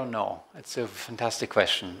 I don't know. It's a fantastic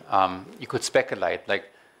question. You could speculate.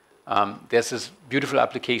 Like, there's this beautiful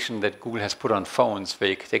application that Google has put on phones where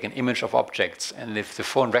you can take an image of objects, and if the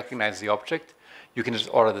phone recognizes the object, you can just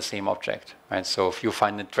order the same object. Right? So if you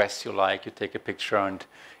find a dress you like, you take a picture, and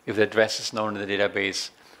if the dress is known in the database,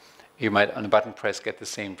 you might, on a button press, get the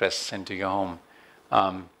same dress sent to your home.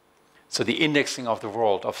 So the indexing of the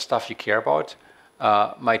world of stuff you care about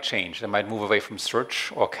might change. They might move away from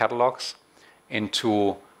search or catalogs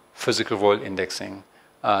into physical world indexing.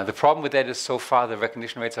 The problem with that is so far the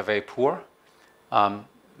recognition rates are very poor.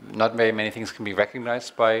 Not very many things can be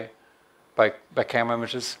recognized by camera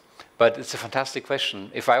images. But it's a fantastic question.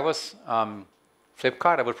 If I was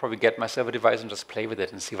Flipkart, I would probably get myself a device and just play with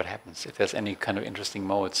it and see what happens, if there's any kind of interesting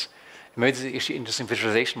modes. Maybe there's actually interesting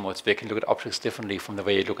visualization modes where you can look at objects differently from the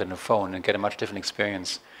way you look at a phone and get a much different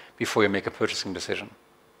experience before you make a purchasing decision.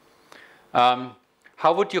 How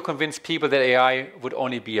would you convince people that AI would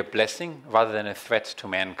only be a blessing rather than a threat to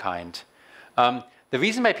mankind? The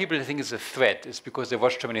reason why people think it's a threat is because they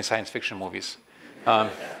watch too many science fiction movies.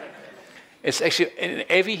 It's actually, in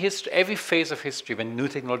every phase of history, when new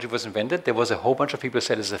technology was invented, there was a whole bunch of people who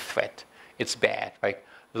said it's a threat. It's bad. Right?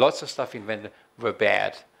 Lots of stuff invented were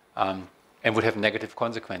bad and would have negative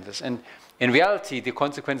consequences. And in reality, the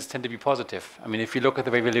consequences tend to be positive. I mean, if you look at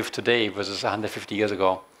the way we live today versus 150 years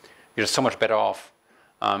ago, we're so much better off.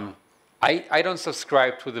 I don't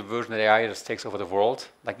subscribe to the version that AI just takes over the world,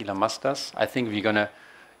 like Elon Musk does. I think we're going to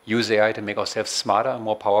use AI to make ourselves smarter and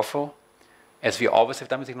more powerful, as we always have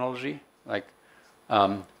done with technology. Like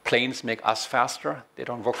planes make us faster. They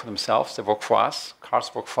don't work for themselves. They work for us.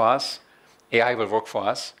 Cars work for us. AI will work for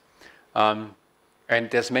us. And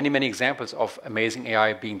there's many, many examples of amazing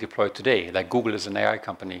AI being deployed today. Like Google is an AI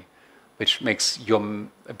company, which makes your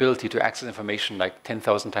ability to access information like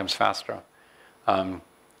 10,000 times faster.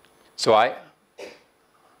 So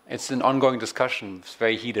It's an ongoing discussion. It's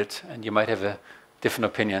very heated, and you might have a different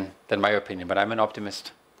opinion than my opinion, but I'm an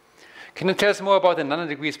optimist. Can you tell us more about the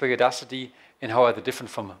nanodegrees by Udacity and how are they different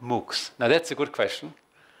from MOOCs? Now, that's a good question.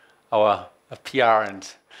 Our PR and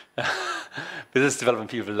business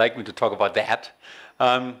development people like me to talk about that.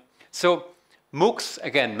 So MOOCs,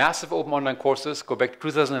 again, massive open online courses, go back to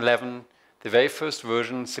 2011. The very first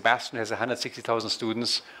version, Sebastian has 160,000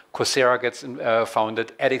 students. Coursera gets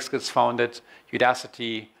founded, edX gets founded,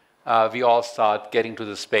 Udacity. We all start getting to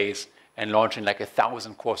the space and launching like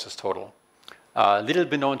 1,000 courses total. Little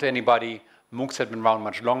been known to anybody. MOOCs had been around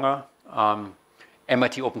much longer.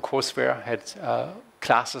 MIT OpenCourseWare had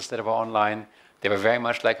classes that were online. They were very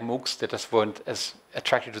much like MOOCs. They just weren't as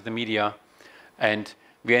attracted to the media. And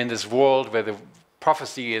we are in this world where the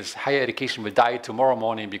prophecy is higher education will die tomorrow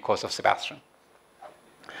morning because of Sebastian.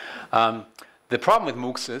 The problem with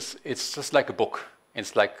MOOCs is it's just like a book.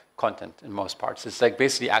 It's like content in most parts. It's like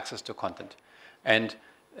basically access to content. And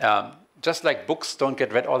just like books don't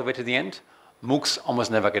get read all the way to the end, MOOCs almost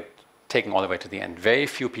never get taken all the way to the end. Very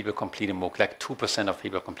few people complete a MOOC, like 2% of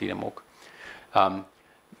people complete a MOOC.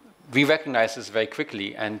 We recognize this very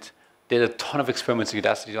quickly, and did a ton of experiments at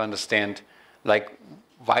Udacity to understand, like,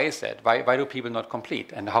 why is that? Why do people not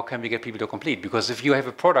complete? And how can we get people to complete? Because if you have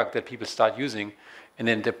a product that people start using and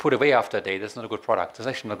then they put away after a day, that's not a good product. That's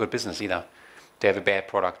actually not good business either. They have a bad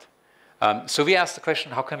product. So we asked the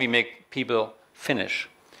question, how can we make people finish?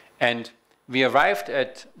 And we arrived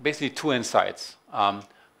at basically two insights.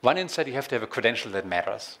 One insight, you have to have a credential that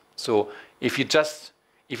matters. So if you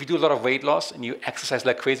do a lot of weight loss and you exercise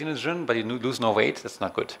like crazy in the gym, but you lose no weight, that's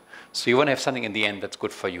not good. So you want to have something in the end that's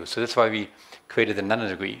good for you. So that's why we created the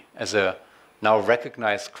nanodegree as a now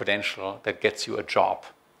recognized credential that gets you a job.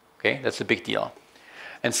 Okay, that's a big deal.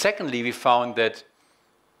 And secondly, we found that,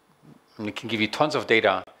 and we can give you tons of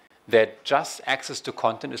data, that just access to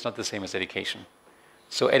content is not the same as education.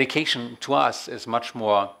 So education to us is much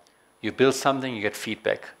more, you build something, you get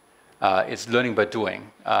feedback. It's learning by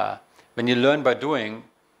doing. When you learn by doing,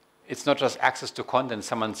 it's not just access to content,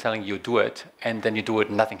 someone telling you do it, and then you do it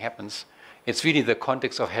and nothing happens. It's really the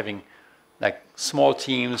context of having like small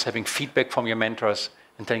teams, having feedback from your mentors,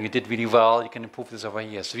 and telling you did really well, you can improve this over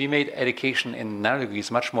here. So we made education in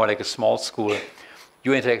nanodegrees much more like a small school.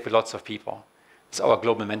 You interact with lots of people. It's our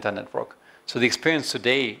global mentor network. So the experience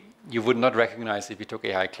today, you would not recognize if you took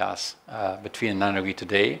AI class between a nanodegree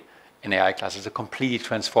today and AI class. It's a completely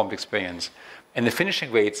transformed experience. And the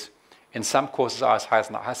finishing rates in some courses are as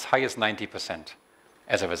high as 90%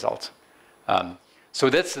 as a result. So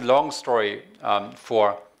that's a long story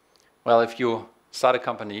for, well, if you start a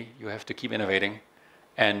company, you have to keep innovating.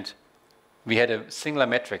 And we had a singular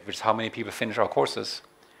metric, which is how many people finish our courses.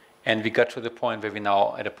 And we got to the point where we're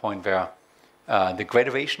now at a point where the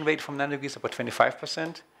graduation rate from nanodegrees is about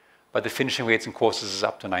 25%, but the finishing rates in courses is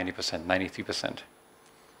up to 90%, 93%.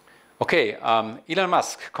 Okay, Elon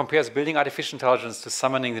Musk compares building artificial intelligence to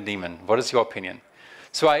summoning the demon. What is your opinion?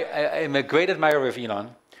 So I am a great admirer of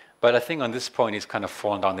Elon, but I think on this point he's kind of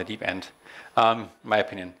fallen down the deep end, my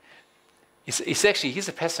opinion. He's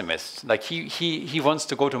a pessimist. Like he wants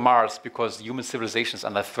to go to Mars because human civilization is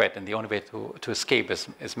under threat and the only way to escape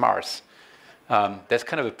is Mars. That's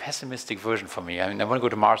kind of a pessimistic version for me. I mean, I want to go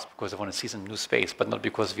to Mars because I want to see some new space, but not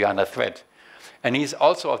because we are under threat. And he's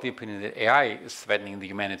also of the opinion that AI is threatening the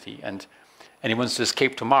humanity, and he wants to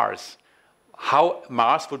escape to Mars. How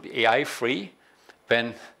Mars would be AI-free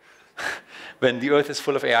when the Earth is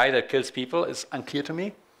full of AI that kills people is unclear to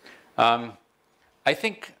me. I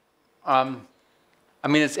think, I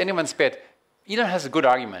mean, it's anyone's bet. Elon has a good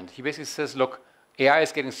argument. He basically says, look, AI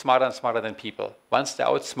is getting smarter and smarter than people. Once they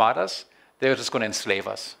outsmart us, they're just going to enslave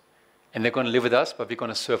us. And they're going to live with us, but we're going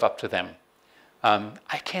to serve up to them.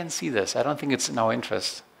 I can't see this. I don't think it's in our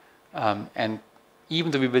interest. And even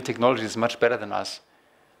though we build technology that's much better than us,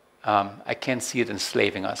 I can't see it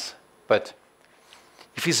enslaving us. But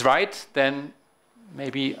if he's right, then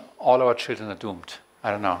maybe all our children are doomed. I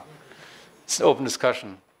don't know. It's an open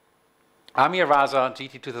discussion. Amir Raza,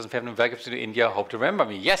 GT 2007, welcome to India. Hope to remember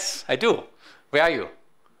me. Yes, I do. Where are you?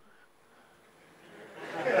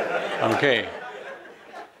 Okay.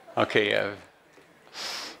 Okay.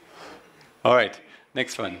 All right,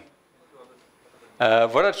 next one.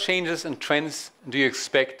 What are changes and trends do you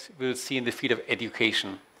expect we'll see in the field of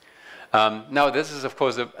education? Now, this is, of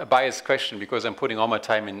course, a biased question because I'm putting all my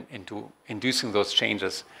time into inducing those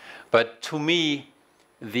changes. But to me,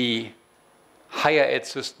 the higher ed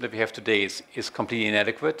system that we have today is completely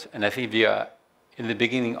inadequate. And I think we are in the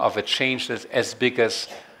beginning of a change that's as big as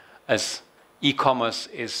e-commerce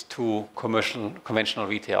is to conventional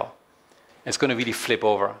retail. It's going to really flip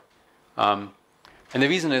over. And the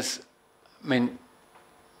reason is, I mean,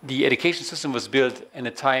 the education system was built in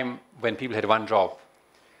a time when people had one job.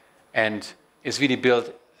 And it's really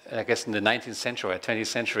built, I guess, in the 19th century or 20th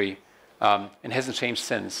century, and hasn't changed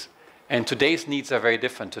since. And today's needs are very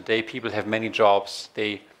different. Today, people have many jobs.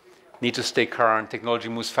 They need to stay current. Technology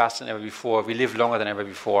moves faster than ever before. We live longer than ever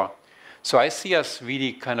before. So I see us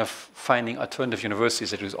really kind of finding alternative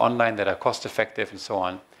universities that use online, that are cost-effective, and so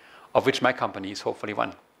on, of which my company is hopefully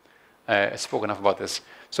one. I spoke enough about this.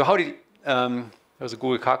 So how do you, there was a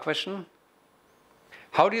Google car question.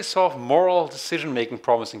 How do you solve moral decision-making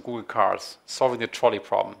problems in Google cars, solving the trolley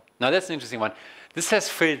problem? Now that's an interesting one. This has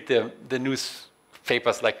filled the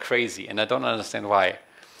newspapers like crazy, and I don't understand why.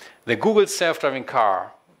 The Google self-driving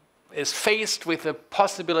car is faced with the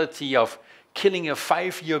possibility of killing a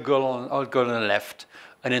 5-year-old girl on the left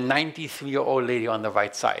and a 93-year-old lady on the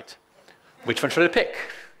right side. Which one should I pick?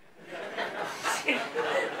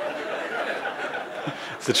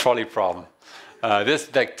 It's a trolley problem.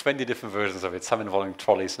 There's like 20 different versions of it, some involving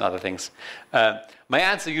trolleys and other things. My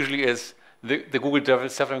answer usually is the Google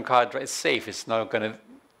self-driving car is safe. It's not going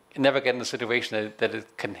to never get in a situation that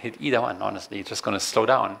it can hit either one, honestly. It's just going to slow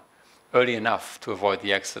down early enough to avoid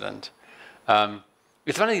the accident.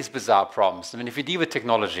 It's one of these bizarre problems. I mean, if you deal with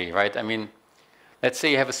technology, right? I mean, let's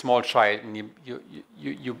say you have a small child and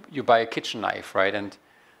you buy a kitchen knife, right? And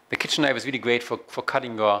the kitchen knife is really great for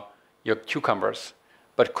cutting your cucumbers,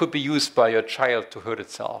 but could be used by your child to hurt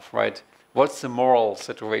itself, right? What's the moral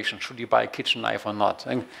situation? Should you buy a kitchen knife or not?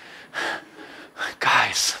 And,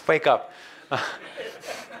 guys, wake up.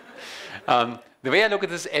 The way I look at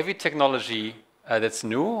this, every technology that's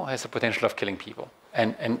new has the potential of killing people.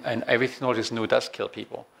 And every technology that's new does kill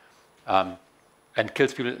people. And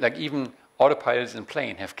kills people, like even autopilots in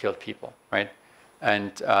plane have killed people, right?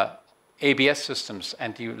 And ABS systems,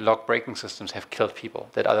 anti-lock braking systems have killed people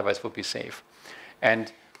that otherwise would be safe.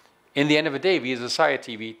 And in the end of the day, we as a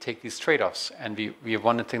society, we take these trade-offs, and we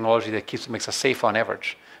want a technology that makes us safer on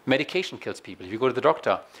average. Medication kills people. If you go to the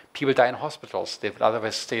doctor, people die in hospitals. They would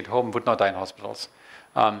otherwise stay at home, would not die in hospitals.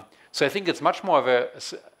 So I think it's much more of a,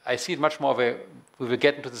 I see it much more of a, we will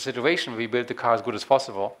get into the situation where we build the car as good as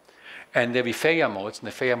possible, and there'll be failure modes, and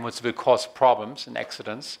the failure modes will cause problems and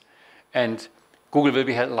accidents, and Google will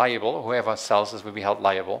be held liable, whoever sells this will be held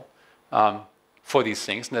liable for these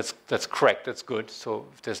things, and that's correct, that's good. So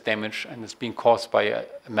if there's damage and it's being caused by a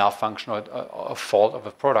malfunction or a fault of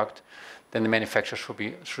a product, then the manufacturer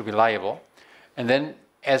should be liable. And then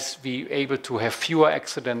as we're able to have fewer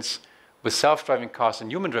accidents with self-driving cars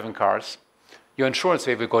and human-driven cars, your insurance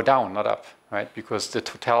rate will go down, not up, right? Because the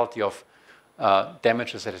totality of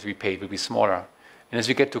damages that has to be paid will be smaller. And as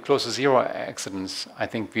we get to close to zero accidents, I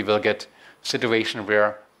think we will get a situation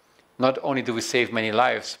where not only do we save many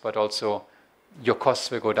lives, but also your costs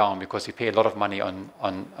will go down because you pay a lot of money on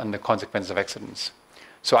the consequences of accidents.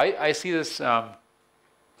 So I see this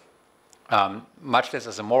much less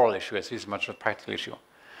as a moral issue, as as much as a practical issue.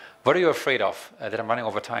 What are you afraid of? That I'm running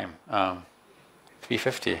over time.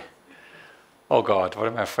 3:50. Oh God, what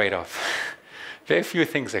am I afraid of? Very few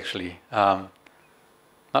things, actually. Not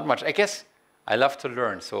much. I guess I love to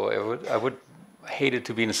learn, so I would hate it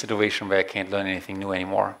to be in a situation where I can't learn anything new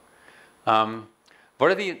anymore. What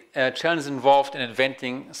are the challenges involved in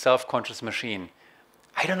inventing self-conscious machine?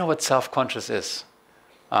 I don't know what self-conscious is.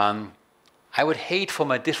 I would hate for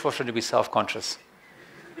my dishwasher to be self-conscious.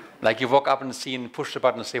 Like you walk up in the scene, push the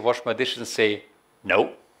button and say, wash my dishes, and say,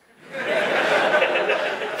 no.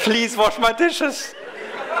 Please wash my dishes.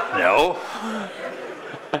 No.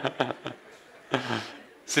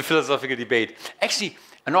 It's a philosophical debate. Actually,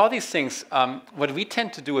 and all these things, what we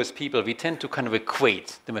tend to do as people, we tend to kind of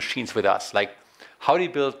equate the machines with us. Like, how do you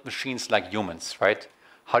build machines like humans, right?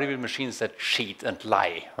 How do you build machines that cheat and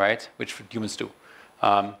lie, right? Which humans do.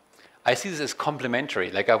 I see this as complementary.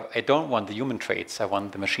 Like, I don't want the human traits, I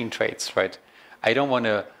want the machine traits, right? I don't want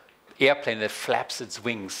an airplane that flaps its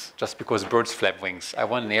wings just because birds flap wings. I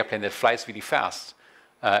want an airplane that flies really fast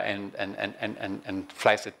and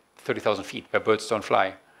flies at 30,000 feet where birds don't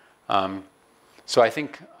fly. So I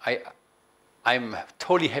think I'm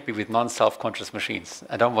totally happy with non-self-conscious machines.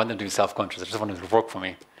 I don't want them to be self-conscious. I just want them to work for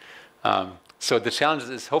me. So the challenge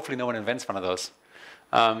is hopefully no one invents one of those.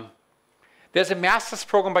 There's a master's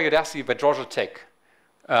program by Udacity by Georgia Tech.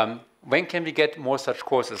 When can we get more such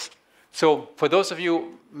courses? So for those of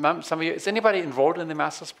you, some of you, is anybody enrolled in the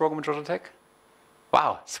master's program at Georgia Tech?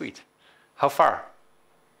 Wow, sweet. How far?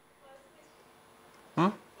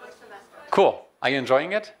 Cool. Are you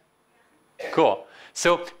enjoying it? Cool.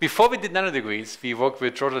 So before we did nanodegrees, we worked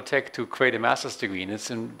with Georgia Tech to create a master's degree, and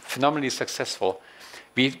it's phenomenally successful.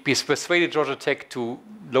 We persuaded Georgia Tech to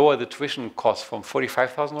lower the tuition cost from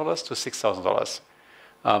 $45,000 to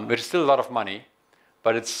 $6,000, which is still a lot of money,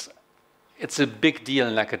 but it's a big deal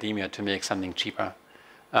in academia to make something cheaper.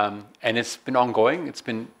 And it's been ongoing.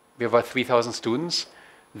 We have about 3,000 students.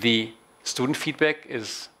 The student feedback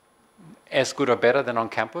is as good or better than on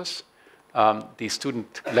campus. The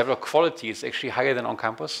student level of quality is actually higher than on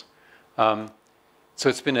campus. So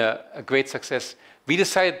it's been a great success. We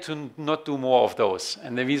decided to not do more of those.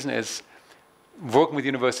 And the reason is working with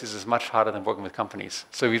universities is much harder than working with companies.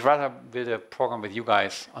 So we'd rather build a program with you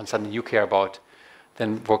guys on something you care about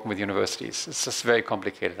than working with universities. It's just very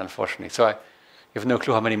complicated, unfortunately. So I have no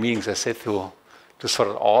clue how many meetings I sit through to sort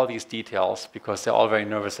out all these details because they're all very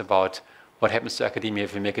nervous about what happens to academia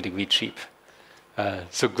if we make a degree cheap.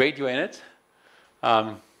 So great you're in it.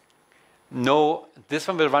 No, this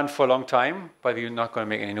one will run for a long time, but we're not going to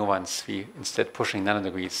make any new ones. We instead pushing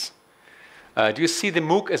nanodegrees. Do you see the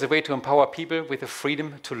MOOC as a way to empower people with the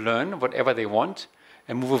freedom to learn whatever they want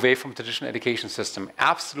and move away from traditional education system?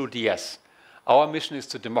 Absolutely yes. Our mission is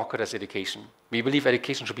to democratize education. We believe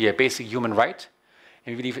education should be a basic human right,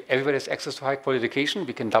 and we believe if everybody has access to high-quality education,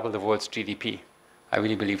 we can double the world's GDP. I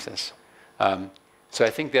really believe this. So I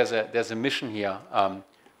think there's a mission here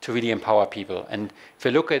to really empower people. And if you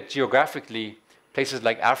look at geographically, places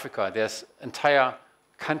like Africa, there's entire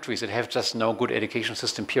countries that have just no good education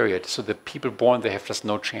system, period. So the people born there have just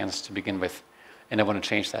no chance to begin with. And I want to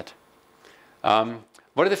change that.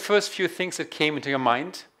 What are the first few things that came into your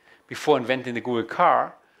mind before inventing the Google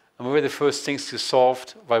car? And what were the first things you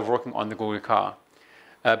solved while working on the Google car?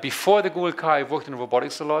 Before the Google car, I worked in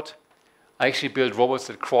robotics a lot. I actually built robots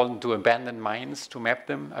that crawl into abandoned mines to map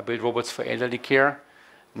them. I built robots for elderly care.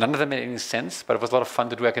 None of them made any sense, but it was a lot of fun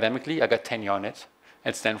to do academically. I got tenure on it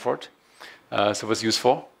at Stanford, so it was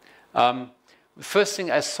useful. The first thing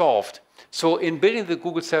I solved, so in building the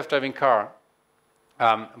Google self-driving car,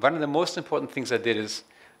 one of the most important things I did is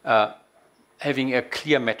having a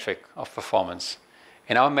clear metric of performance.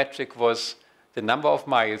 And our metric was the number of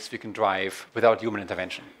miles we can drive without human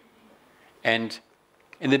intervention. And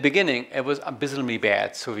in the beginning, it was abysmally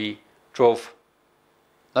bad. So we drove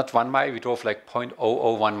not 1 mile, we drove like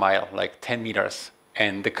 0.001 mile, like 10 meters.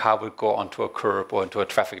 And the car would go onto a curb or into a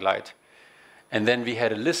traffic light. And then we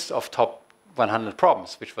had a list of top 100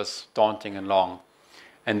 problems, which was daunting and long.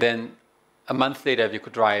 And then a month later, we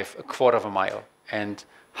could drive 1/4 of a mile. And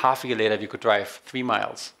half a year later, we could drive 3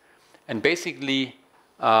 miles. And basically,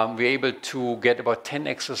 we were able to get about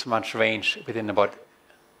 10x as much range within about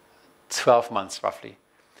 12 months, roughly,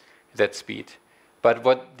 that speed. But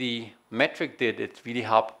what the metric did, it really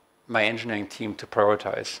helped my engineering team to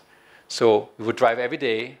prioritize. So we would drive every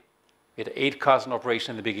day. We had 8 cars in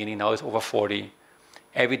operation in the beginning. Now it's over 40.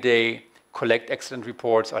 Every day, collect incident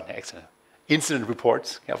reports, incident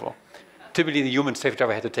reports, careful. Typically, the human safety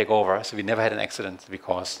driver had to take over, so we never had an accident to be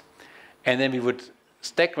caused. And then we would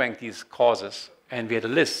stack rank these causes, and we had a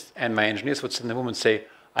list. And my engineers would sit in the room and say,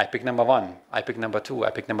 I pick number 1, I pick number 2,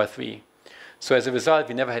 I pick number 3. So as a result,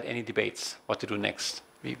 we never had any debates what to do next.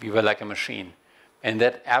 We were like a machine. And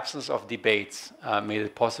that absence of debates made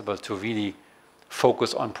it possible to really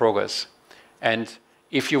focus on progress. And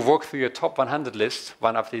if you work through your top 100 list,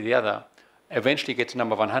 one after the other, eventually get to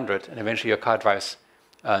number 100, and eventually your car drives,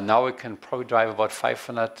 now it can probably drive about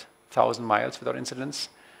 500,000 miles without incidents,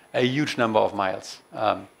 a huge number of miles,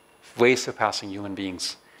 way surpassing human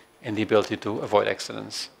beings in the ability to avoid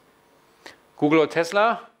accidents. Google or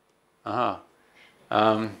Tesla?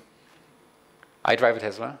 I drive a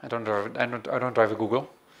Tesla. I don't drive a Google.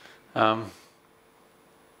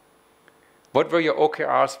 What were your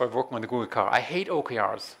OKRs while working on the Google car? I hate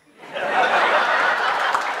OKRs.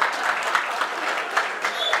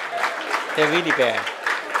 They're really bad.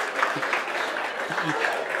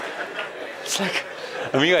 It's like,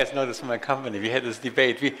 and you guys know this from my company. We had this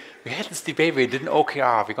debate. We had this debate where we did an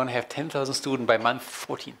OKR. We're going to have 10,000 students by month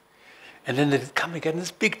 14. And then they come again,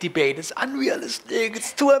 this big debate. It's unrealistic.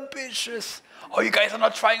 It's too ambitious. Oh, you guys are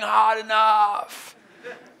not trying hard enough.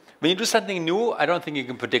 When you do something new, I don't think you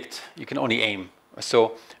can predict. You can only aim.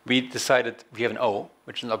 So we decided we have an O,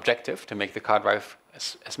 which is an objective to make the car drive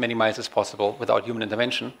as many miles as possible without human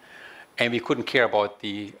intervention. And we couldn't care about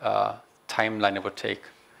the timeline it would take.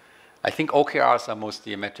 I think OKRs are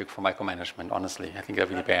mostly a metric for micromanagement, honestly. I think they're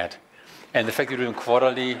really bad. And the fact you're doing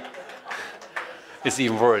quarterly is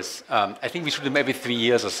even worse. I think we should do them every 3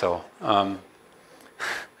 years or so.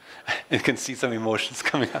 You can see some emotions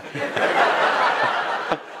coming up.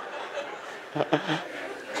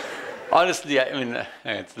 Honestly, I mean,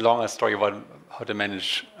 it's a longer story about how to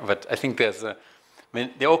manage, but I think there's the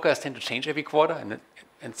OKRs tend to change every quarter, and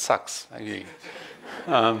it sucks.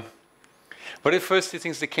 What are the first two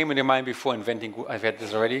things that came in your mind before inventing? I've had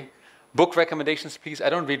this already. Book recommendations, please. I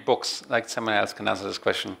don't read books, like someone else can answer this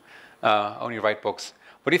question. I only write books.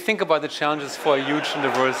 What do you think about the challenges for a huge and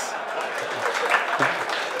diverse...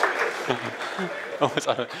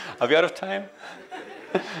 Are we out of time?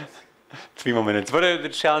 3 more minutes. What are the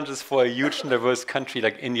challenges for a huge and diverse country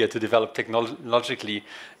like India to develop technologically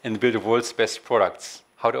and build the world's best products?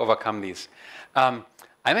 How to overcome these? I'm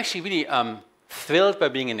actually really thrilled by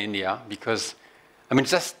being in India because, I mean,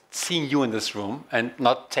 just seeing you in this room and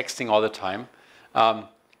not texting all the time,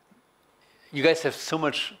 you guys have so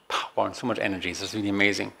much power and so much energy. So it's really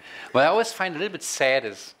amazing. What I always find a little bit sad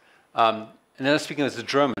is, and then I'm speaking as a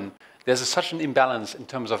German, there's such an imbalance in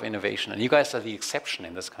terms of innovation. And you guys are the exception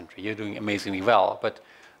in this country. You're doing amazingly well. But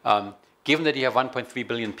given that you have 1.3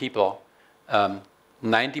 billion people,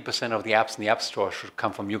 90% of the apps in the App Store should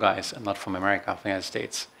come from you guys and not from America, from the United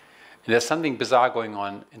States. And there's something bizarre going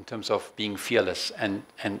on in terms of being fearless and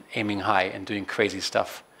aiming high and doing crazy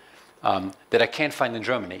stuff that I can't find in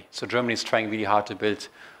Germany. So Germany is trying really hard to build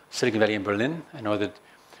Silicon Valley in Berlin. I know that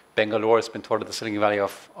Bangalore has been taught at the Silicon Valley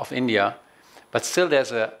of India. But still,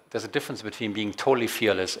 there's a difference between being totally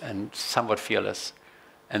fearless and somewhat fearless.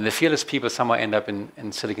 And the fearless people somehow end up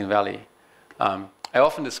in Silicon Valley. I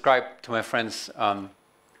often describe to my friends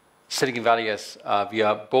Silicon Valley as we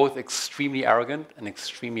are both extremely arrogant and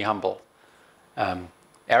extremely humble.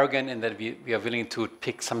 Arrogant in that we are willing to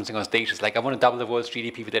pick something audacious. Like, I want to double the world's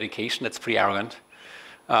GDP with education. That's pretty arrogant.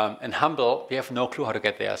 And humble, we have no clue how to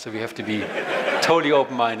get there. So we have to be totally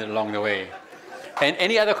open-minded along the way. And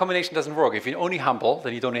any other combination doesn't work. If you're only humble,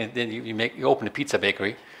 then you open a pizza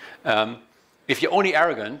bakery. If you're only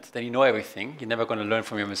arrogant, then you know everything. You're never going to learn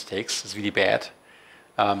from your mistakes. It's really bad.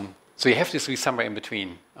 So you have to be somewhere in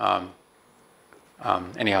between.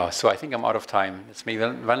 Anyhow, so I think I'm out of time. It's maybe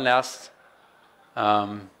one last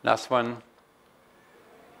one.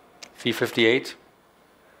 3:58.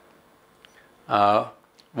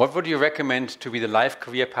 What would you recommend to be the life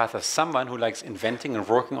career path of someone who likes inventing and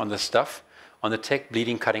working on this stuff, on the tech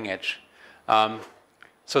bleeding cutting edge?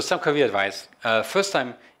 So some career advice. First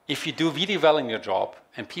time, if you do really well in your job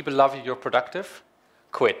and people love you, you're productive,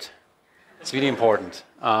 quit. It's really important.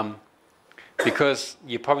 Because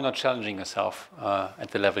you're probably not challenging yourself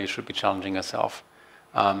at the level you should be challenging yourself.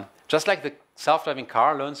 Just like the self-driving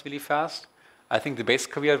car learns really fast, I think the best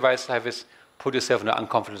career advice I have is put yourself in an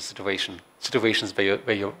uncomfortable situations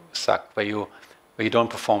where you suck, where you don't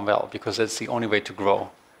perform well, because that's the only way to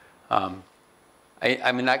grow.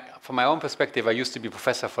 I mean, like, from my own perspective, I used to be a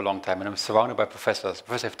professor for a long time, and I'm surrounded by professors.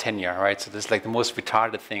 Professors have tenure, right? So this is like the most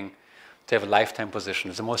retarded thing to have a lifetime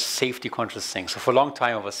position. It's the most safety-conscious thing. So for a long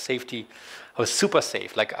time, I was super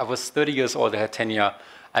safe. Like, I was 30 years old, I had tenure.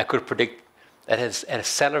 I could predict that at a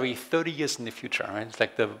salary 30 years in the future, right? It's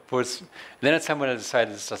like the words. And then at some point I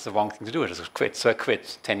decided it's just the wrong thing to do. I just quit. So I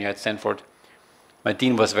quit tenure at Stanford. My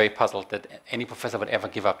dean was very puzzled that any professor would ever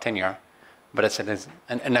give up tenure. But I said,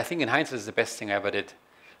 and I think in hindsight it's the best thing I ever did.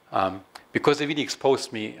 Because it really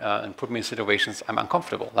exposed me and put me in situations I'm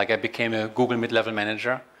uncomfortable. Like, I became a Google mid-level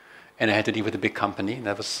manager, and I had to deal with a big company, and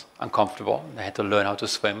that was uncomfortable. I had to learn how to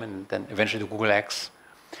swim, and then eventually do Google X.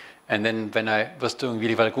 And then when I was doing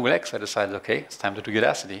really well at Google X, I decided, okay, it's time to do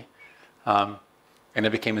Udacity. And I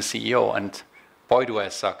became a CEO, and boy, do I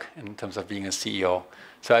suck in terms of being a CEO.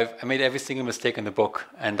 So I made every single mistake in the book,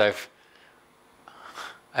 and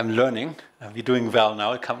I'm learning. We're doing well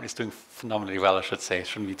now. The company's doing phenomenally well, I should say. It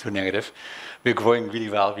shouldn't be too negative. We're growing really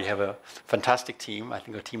well. We have a fantastic team. I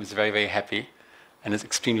think our team is very, very happy, and it's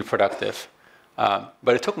extremely productive.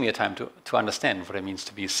 But it took me a time to understand what it means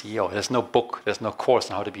to be a CEO. There's no book, there's no course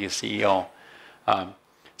on how to be a CEO.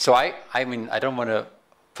 So I mean, I don't want to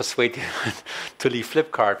persuade you to leave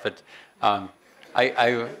Flipkart, but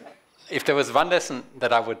if there was one lesson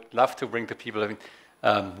that I would love to bring to people, I mean,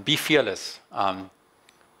 be fearless.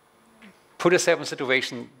 Put yourself in a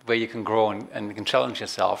situation where you can grow and you can challenge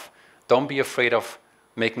yourself. Don't be afraid of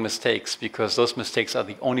making mistakes, because those mistakes are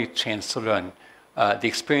the only chance to learn. The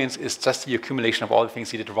experience is just the accumulation of all the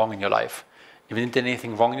things you did wrong in your life. If you did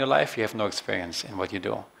anything wrong in your life, you have no experience in what you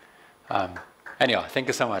do. Anyhow, thank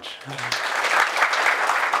you so much.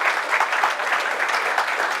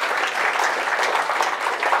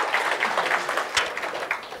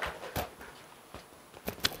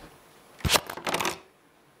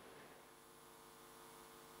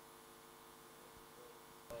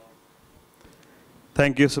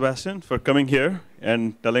 Thank you, Sebastian, for coming here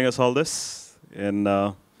and telling us all this. And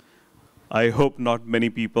I hope not many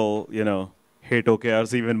people, hate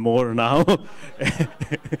OKRs even more now,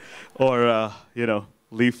 or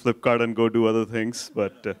leave Flipkart and go do other things.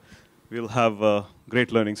 But we'll have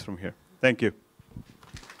great learnings from here. Thank you.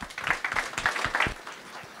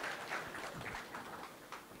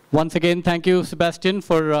 Once again, thank you, Sebastian,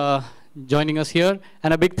 for joining us here.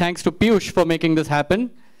 And a big thanks to Piyush for making this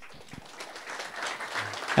happen.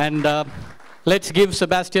 And let's give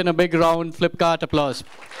Sebastian a big round Flipkart applause.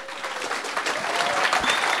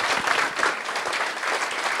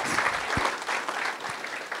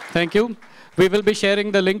 Thank you. We will be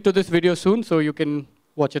sharing the link to this video soon, so you can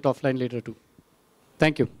watch it offline later too.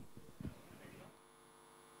 Thank you.